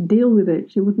something. She'd deal with it.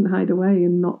 She wouldn't hide away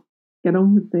and not get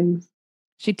on with things.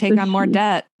 She'd take on more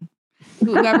debt.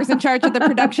 Whoever's in charge of the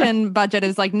production budget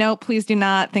is like, no, please do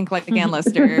not think like Anne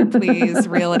Lister. Please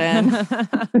reel it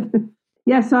in.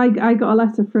 Yes, I got a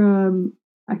letter from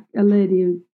a lady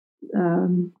who'd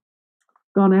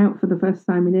gone out for the first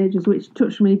time in ages, which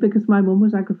touched me because my mum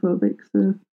was agoraphobic.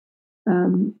 So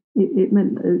it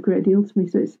meant a great deal to me.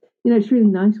 So it's really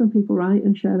nice when people write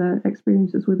and share their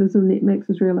experiences with us, and it makes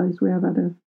us realise we have had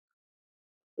an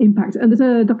impact. And there's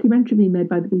a documentary being made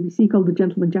by the BBC called The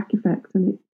Gentleman Jack Effect,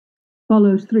 and it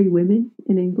follows 3 women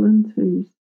in England who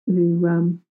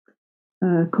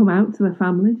come out to their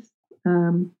families.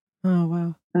 Oh,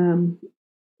 wow.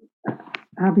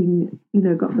 Having,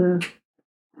 got the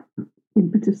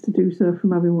impetus to do so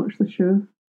from having watched the show.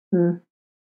 So,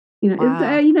 Wow.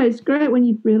 it's great when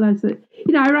you realise that,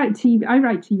 I write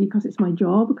TV because it's my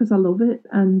job, because I love it.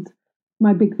 And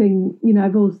my big thing,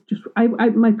 I've always just,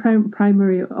 my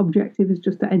primary objective is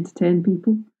just to entertain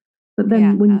people. But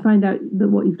then when you find out that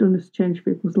what you've done is change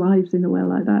people's lives in a way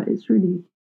like that, it's really,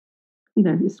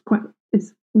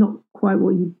 it's not quite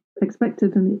what you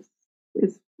expected, and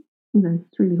it's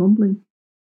really humbling.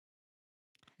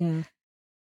 Yeah.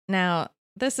 Now,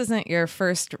 this isn't your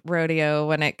first rodeo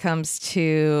when it comes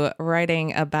to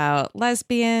writing about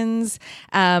lesbians.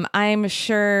 I'm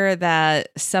sure that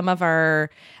some of our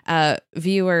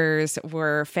viewers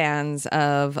were fans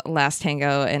of Last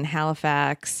Tango in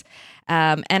Halifax.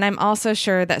 And I'm also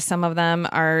sure that some of them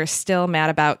are still mad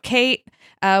about Kate.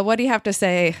 What do you have to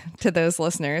say to those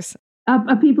listeners?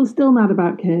 Are people still mad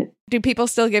about Kate? Do people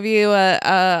still give you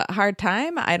a hard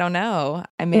time? I don't know.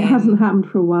 I mean, It hasn't happened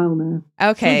for a while now.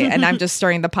 Okay, and I'm just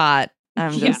stirring the pot.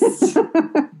 I'm just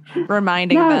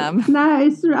reminding them. No,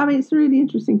 it's a really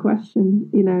interesting question.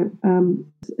 You know,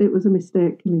 it was a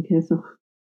mistake killing Kasich.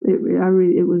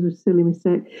 It was a silly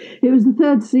mistake. It was the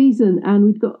third season, and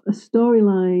we'd got a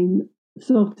storyline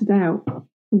sorted out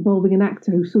involving an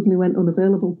actor who suddenly went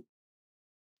unavailable.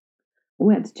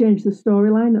 We had to change the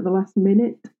storyline at the last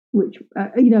minute, which,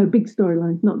 a big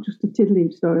storyline, not just a tiddly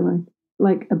storyline,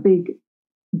 like a big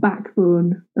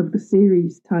backbone of the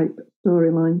series type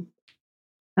storyline.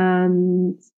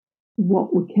 And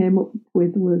what we came up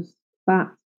with was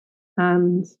that,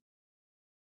 and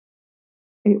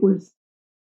it was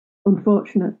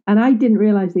unfortunate. And I didn't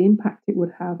realise the impact it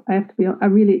would have. I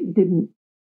really didn't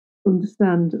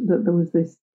understand that there was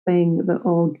this thing that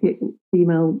all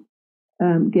female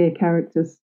gay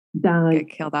characters die. Get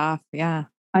killed off, yeah.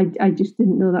 I just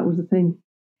didn't know that was a thing.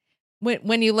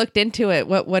 When you looked into it,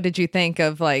 what did you think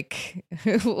of like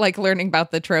learning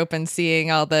about the trope and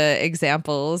seeing all the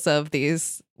examples of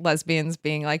these lesbians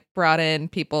being like brought in,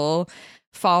 people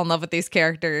fall in love with these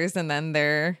characters and then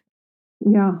they're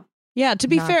Yeah, to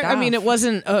be fair, off. I mean, it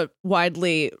wasn't it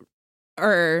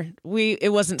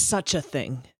wasn't such a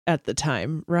thing at the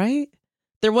time, right?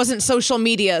 There wasn't social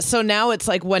media, so now it's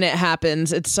like when it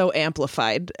happens, it's so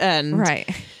amplified. And right.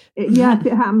 If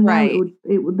it happened right. now,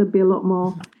 there'd be a lot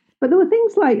more. But there were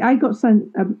things like I got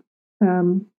sent a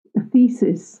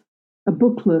thesis, a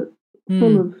booklet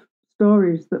full of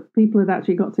stories that people had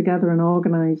actually got together and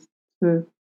organised to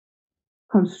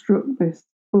construct this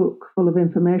book full of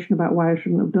information about why I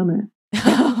shouldn't have done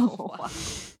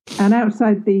it. And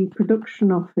outside the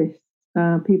production office,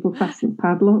 people fastened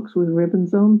padlocks with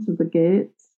ribbons on to the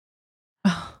gates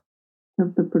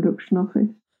of the production office.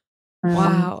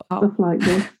 Wow. Stuff like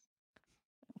this.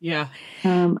 Yeah.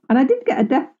 And I did get a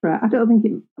death threat. I don't think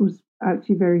it was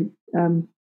actually very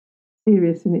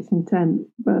serious in its intent,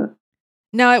 but...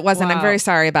 No, it wasn't. Wow. I'm very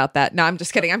sorry about that. No, I'm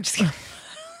just kidding.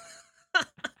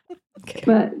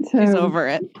 But She's over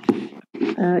it.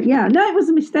 It was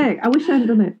a mistake. I wish I hadn't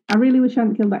done it. I really wish I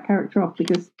hadn't killed that character off,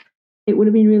 because it would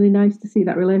have been really nice to see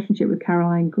that relationship with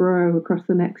Caroline grow across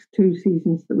the next 2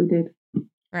 seasons that we did.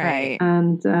 Right.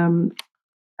 And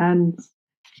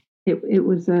it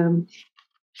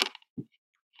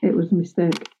was a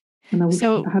mistake, and I wish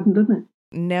I hadn't done it.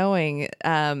 Knowing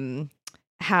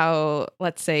how,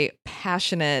 let's say,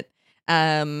 passionate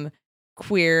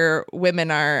queer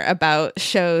women are about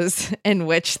shows in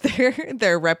which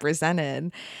they're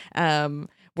represented,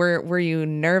 were you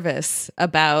nervous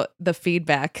about the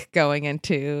feedback going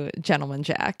into Gentleman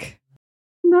Jack?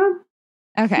 No.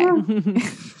 Okay. No.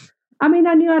 I mean,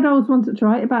 I knew I'd always wanted to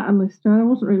write about Enlisted, and I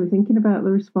wasn't really thinking about the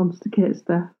response to Kate's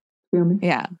death, to be honest.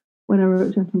 Yeah. When I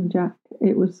wrote Gentleman Jack,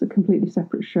 it was a completely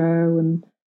separate show, and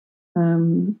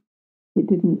it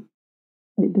didn't.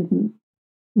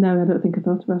 No, I don't think I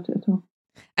thought about it at all.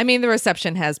 I mean, the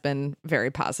reception has been very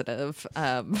positive,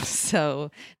 so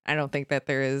I don't think that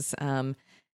there is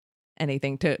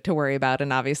anything to worry about.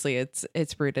 And obviously,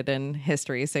 it's rooted in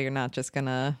history, so you're not just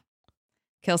gonna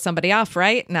kill somebody off,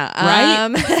 right? No,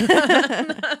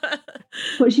 right.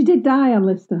 But she did die on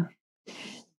Lister.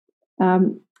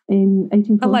 In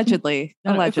 1840. Allegedly.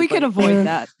 If we could avoid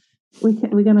that. We're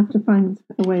going to have to find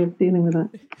a way of dealing with that.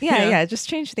 Yeah, just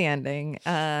change the ending.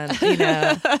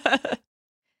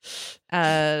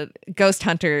 Ghost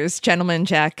Hunters, Gentleman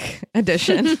Jack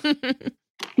edition. Do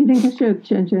you think I should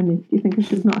change any? Do you think I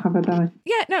should not have her die?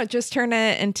 Yeah, no, just turn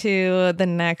it into the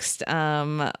next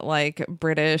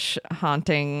British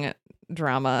haunting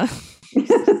drama.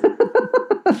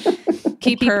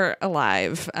 Keep her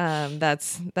alive.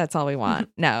 That's all we want.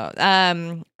 No.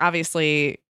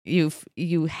 Obviously you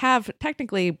have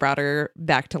technically brought her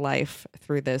back to life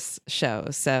through this show.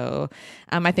 So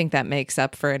I think that makes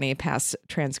up for any past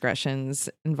transgressions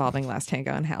involving Last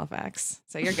Tango in Halifax.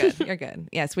 So you're good. You're good.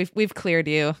 Yes, we've cleared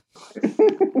you.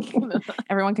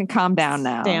 Everyone can calm down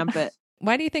now. Stamp it.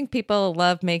 Why do you think people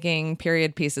love making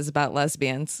period pieces about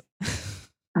lesbians?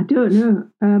 I don't know.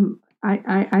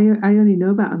 I only know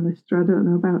about Enlisted. I don't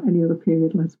know about any other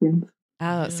period lesbians.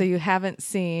 Oh, so you haven't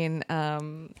seen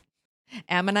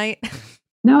Ammonite?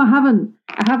 No, I haven't.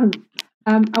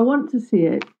 I want to see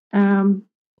it.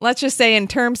 let's just say in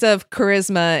terms of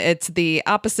charisma, it's the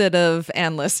opposite of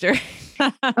Ann Lister.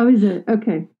 Oh, is it?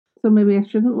 Okay. So maybe I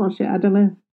shouldn't watch it. I don't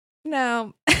know.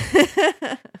 No.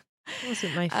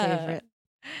 Wasn't my favorite.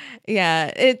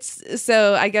 Yeah, it's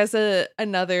so I guess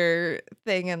another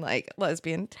thing in like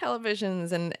lesbian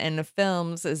televisions and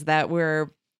films is that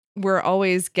we're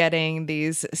always getting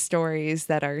these stories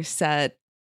that are set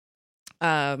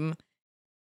in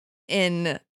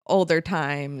older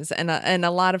times, and a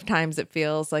lot of times it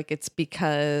feels like it's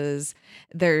because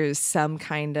there's some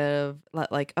kind of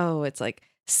like, oh, it's like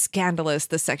scandalous,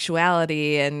 the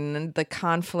sexuality and the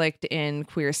conflict in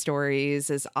queer stories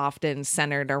is often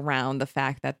centered around the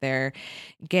fact that they're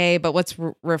gay. But what's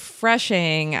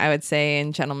refreshing, I would say,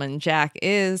 in Gentleman Jack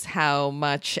is how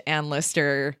much Ann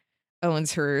Lister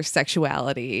owns her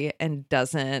sexuality and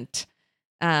doesn't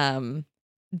find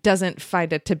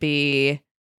it to be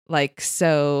like,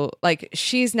 so like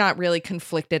she's not really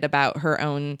conflicted about her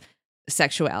own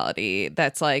sexuality.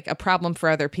 That's like a problem for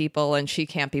other people and she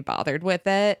can't be bothered with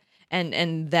it,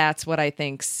 and that's what I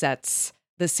think sets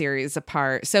the series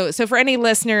apart. So for any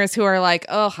listeners who are like,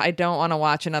 oh, I don't want to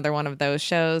watch another one of those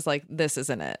shows, like, this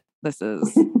isn't it. This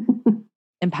is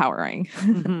empowering.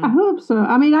 I hope so.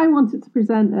 I mean, I wanted to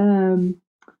present a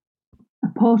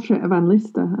portrait of Ann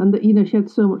Lister, and that, you know, she had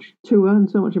so much to her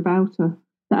and so much about her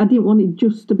that I didn't want it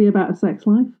just to be about her sex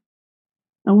life.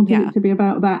 I wanted it to be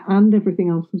about that and everything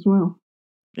else as well.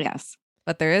 Yes.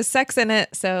 But there is sex in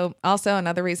it, so also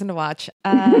another reason to watch.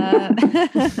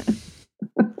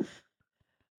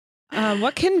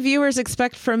 What can viewers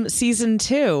expect from season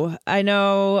 2? I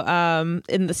know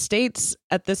in the States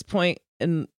at this point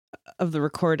of the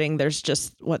recording, there's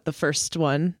just the first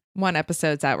one. One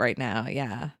episode's out right now,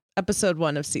 yeah. Episode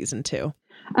 1 of season 2.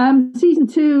 Season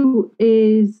 2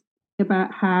 is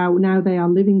about how now they are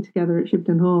living together at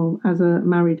Shipton Hall as a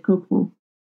married couple.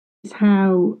 It's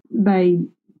how they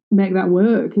make that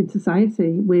work in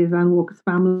society with Anne Walker's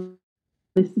family,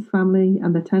 Lister's family,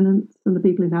 and the tenants and the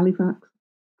people in Halifax.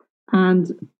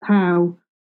 And how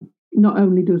not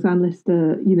only does Ann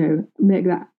Lister, you know, make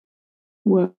that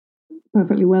work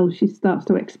perfectly well, she starts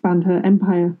to expand her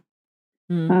empire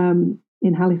in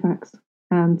Halifax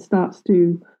and starts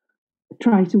to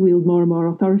try to wield more and more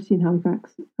authority in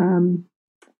Halifax.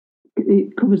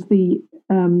 It covers the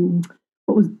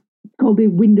what was called the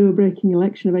window-breaking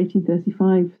election of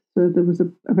 1835. So there was a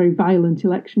very violent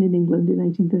election in England in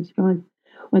 1835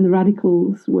 when the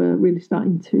radicals were really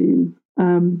starting to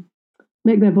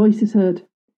make their voices heard,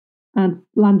 and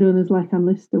landowners like Ann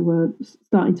Lister were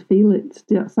starting to feel it,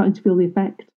 starting to feel the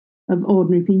effect of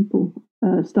ordinary people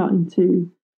starting to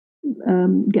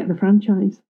get the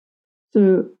franchise.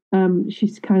 So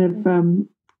she's kind of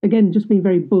again just being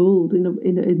very bold in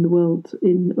the world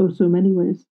in so many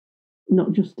ways,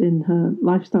 not just in her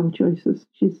lifestyle choices.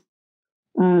 She's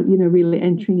really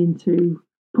entering into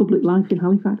public life in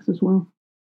Halifax as well.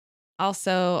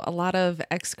 Also, a lot of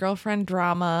ex-girlfriend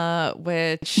drama,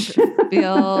 which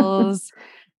feels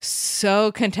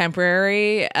so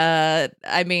contemporary.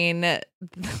 I mean,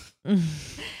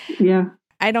 yeah.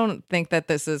 I don't think that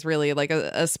this is really like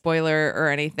a spoiler or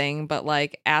anything, but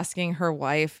like asking her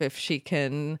wife if she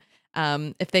can,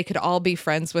 if they could all be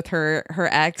friends with her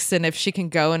ex and if she can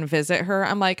go and visit her.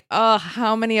 I'm like, oh,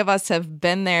 how many of us have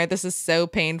been there? This is so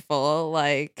painful.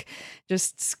 Like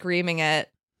just screaming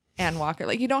at Anne Walker,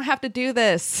 like, you don't have to do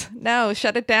this. No,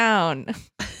 shut it down.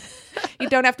 You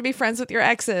don't have to be friends with your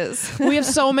exes. We have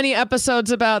so many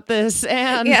episodes about this,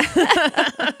 and yeah.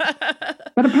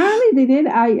 But apparently they did.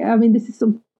 I mean, this is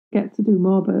something I get to do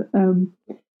more, but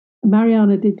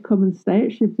Mariana did come and stay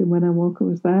at Shipton when Anne Walker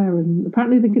was there, and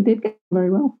apparently they did get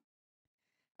very well.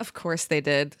 Of course they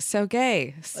did. So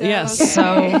gay. Yes, gay.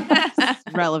 so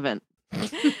relevant.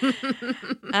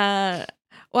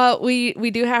 Well,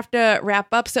 we do have to wrap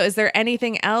up. So is there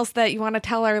anything else that you want to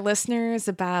tell our listeners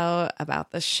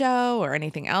about the show or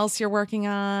anything else you're working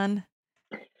on?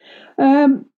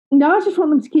 No, I just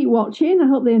want them to keep watching. I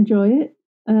hope they enjoy it.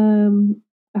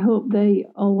 I hope they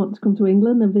all want to come to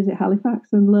England and visit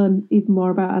Halifax and learn even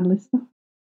more about Ann Lister.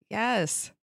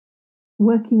 Yes.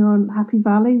 Working on Happy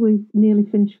Valley. We've nearly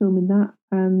finished filming that.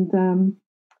 And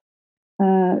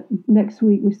next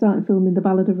week we're starting filming The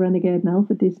Ballad of Renegade Nell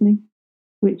for Disney,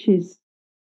 which is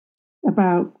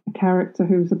about a character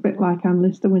who's a bit like Ann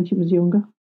Lister when she was younger.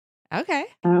 Okay.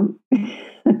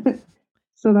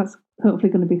 So that's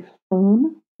hopefully going to be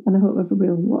fun, and I hope everybody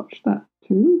will watch that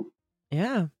too.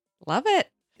 Yeah. Love it.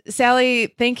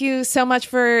 Sally, thank you so much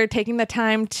for taking the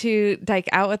time to Dyke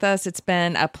Out with us. It's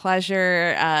been a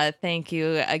pleasure. Thank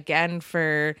you again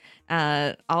for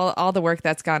all the work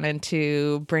that's gone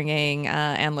into bringing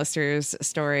Ann Lister's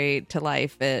story to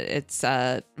life. It's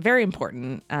very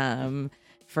important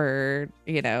for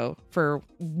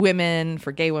women,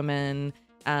 for gay women,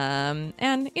 and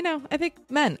I think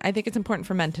men. I think it's important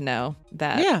for men to know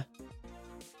that. Yeah.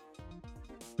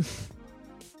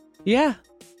 Yeah.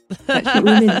 That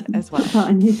women as well. took part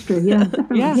in history. Yeah,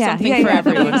 definitely. Something for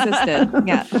everyone. Existed.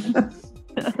 Yeah.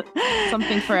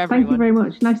 Something for everyone. Thank you very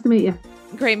much. Nice to meet you.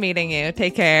 Great meeting you.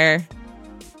 Take care.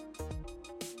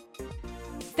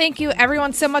 Thank you,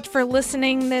 everyone, so much for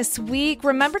listening this week.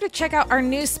 Remember to check out our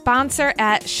new sponsor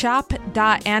at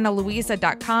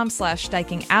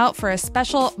shop.analuisa.com/dykingout for a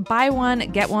special buy one,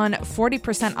 get one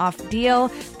 40% off deal.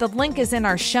 The link is in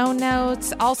our show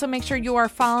notes. Also, make sure you are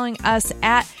following us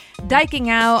at Dyking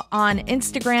Out on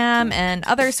Instagram and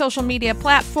other social media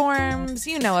platforms.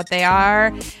 You know what they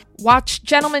are. Watch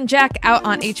Gentleman Jack out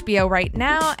on HBO right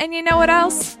now. And you know what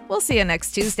else? We'll see you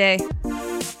next Tuesday.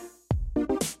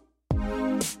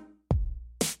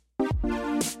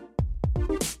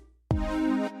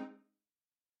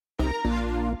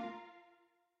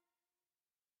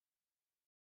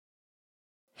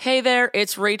 Hey there,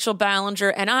 it's Rachel Ballinger,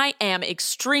 and I am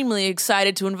extremely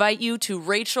excited to invite you to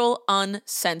Rachel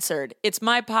Uncensored. It's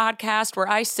my podcast where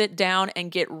I sit down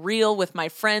and get real with my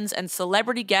friends and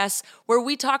celebrity guests, where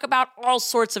we talk about all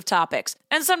sorts of topics.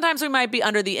 And sometimes we might be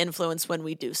under the influence when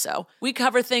we do so. We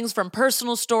cover things from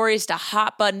personal stories to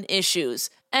hot button issues.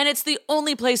 And it's the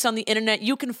only place on the internet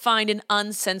you can find an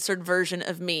uncensored version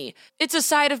of me. It's a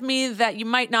side of me that you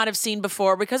might not have seen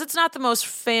before because it's not the most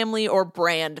family or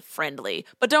brand friendly.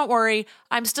 But don't worry,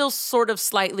 I'm still sort of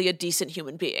slightly a decent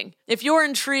human being. If you're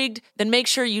intrigued, then make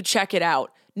sure you check it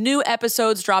out. New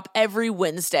episodes drop every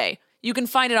Wednesday. You can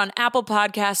find it on Apple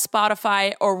Podcasts,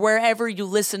 Spotify, or wherever you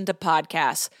listen to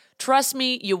podcasts. Trust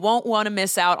me, you won't want to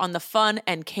miss out on the fun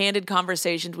and candid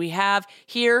conversations we have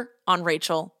here on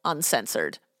Rachel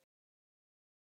Uncensored.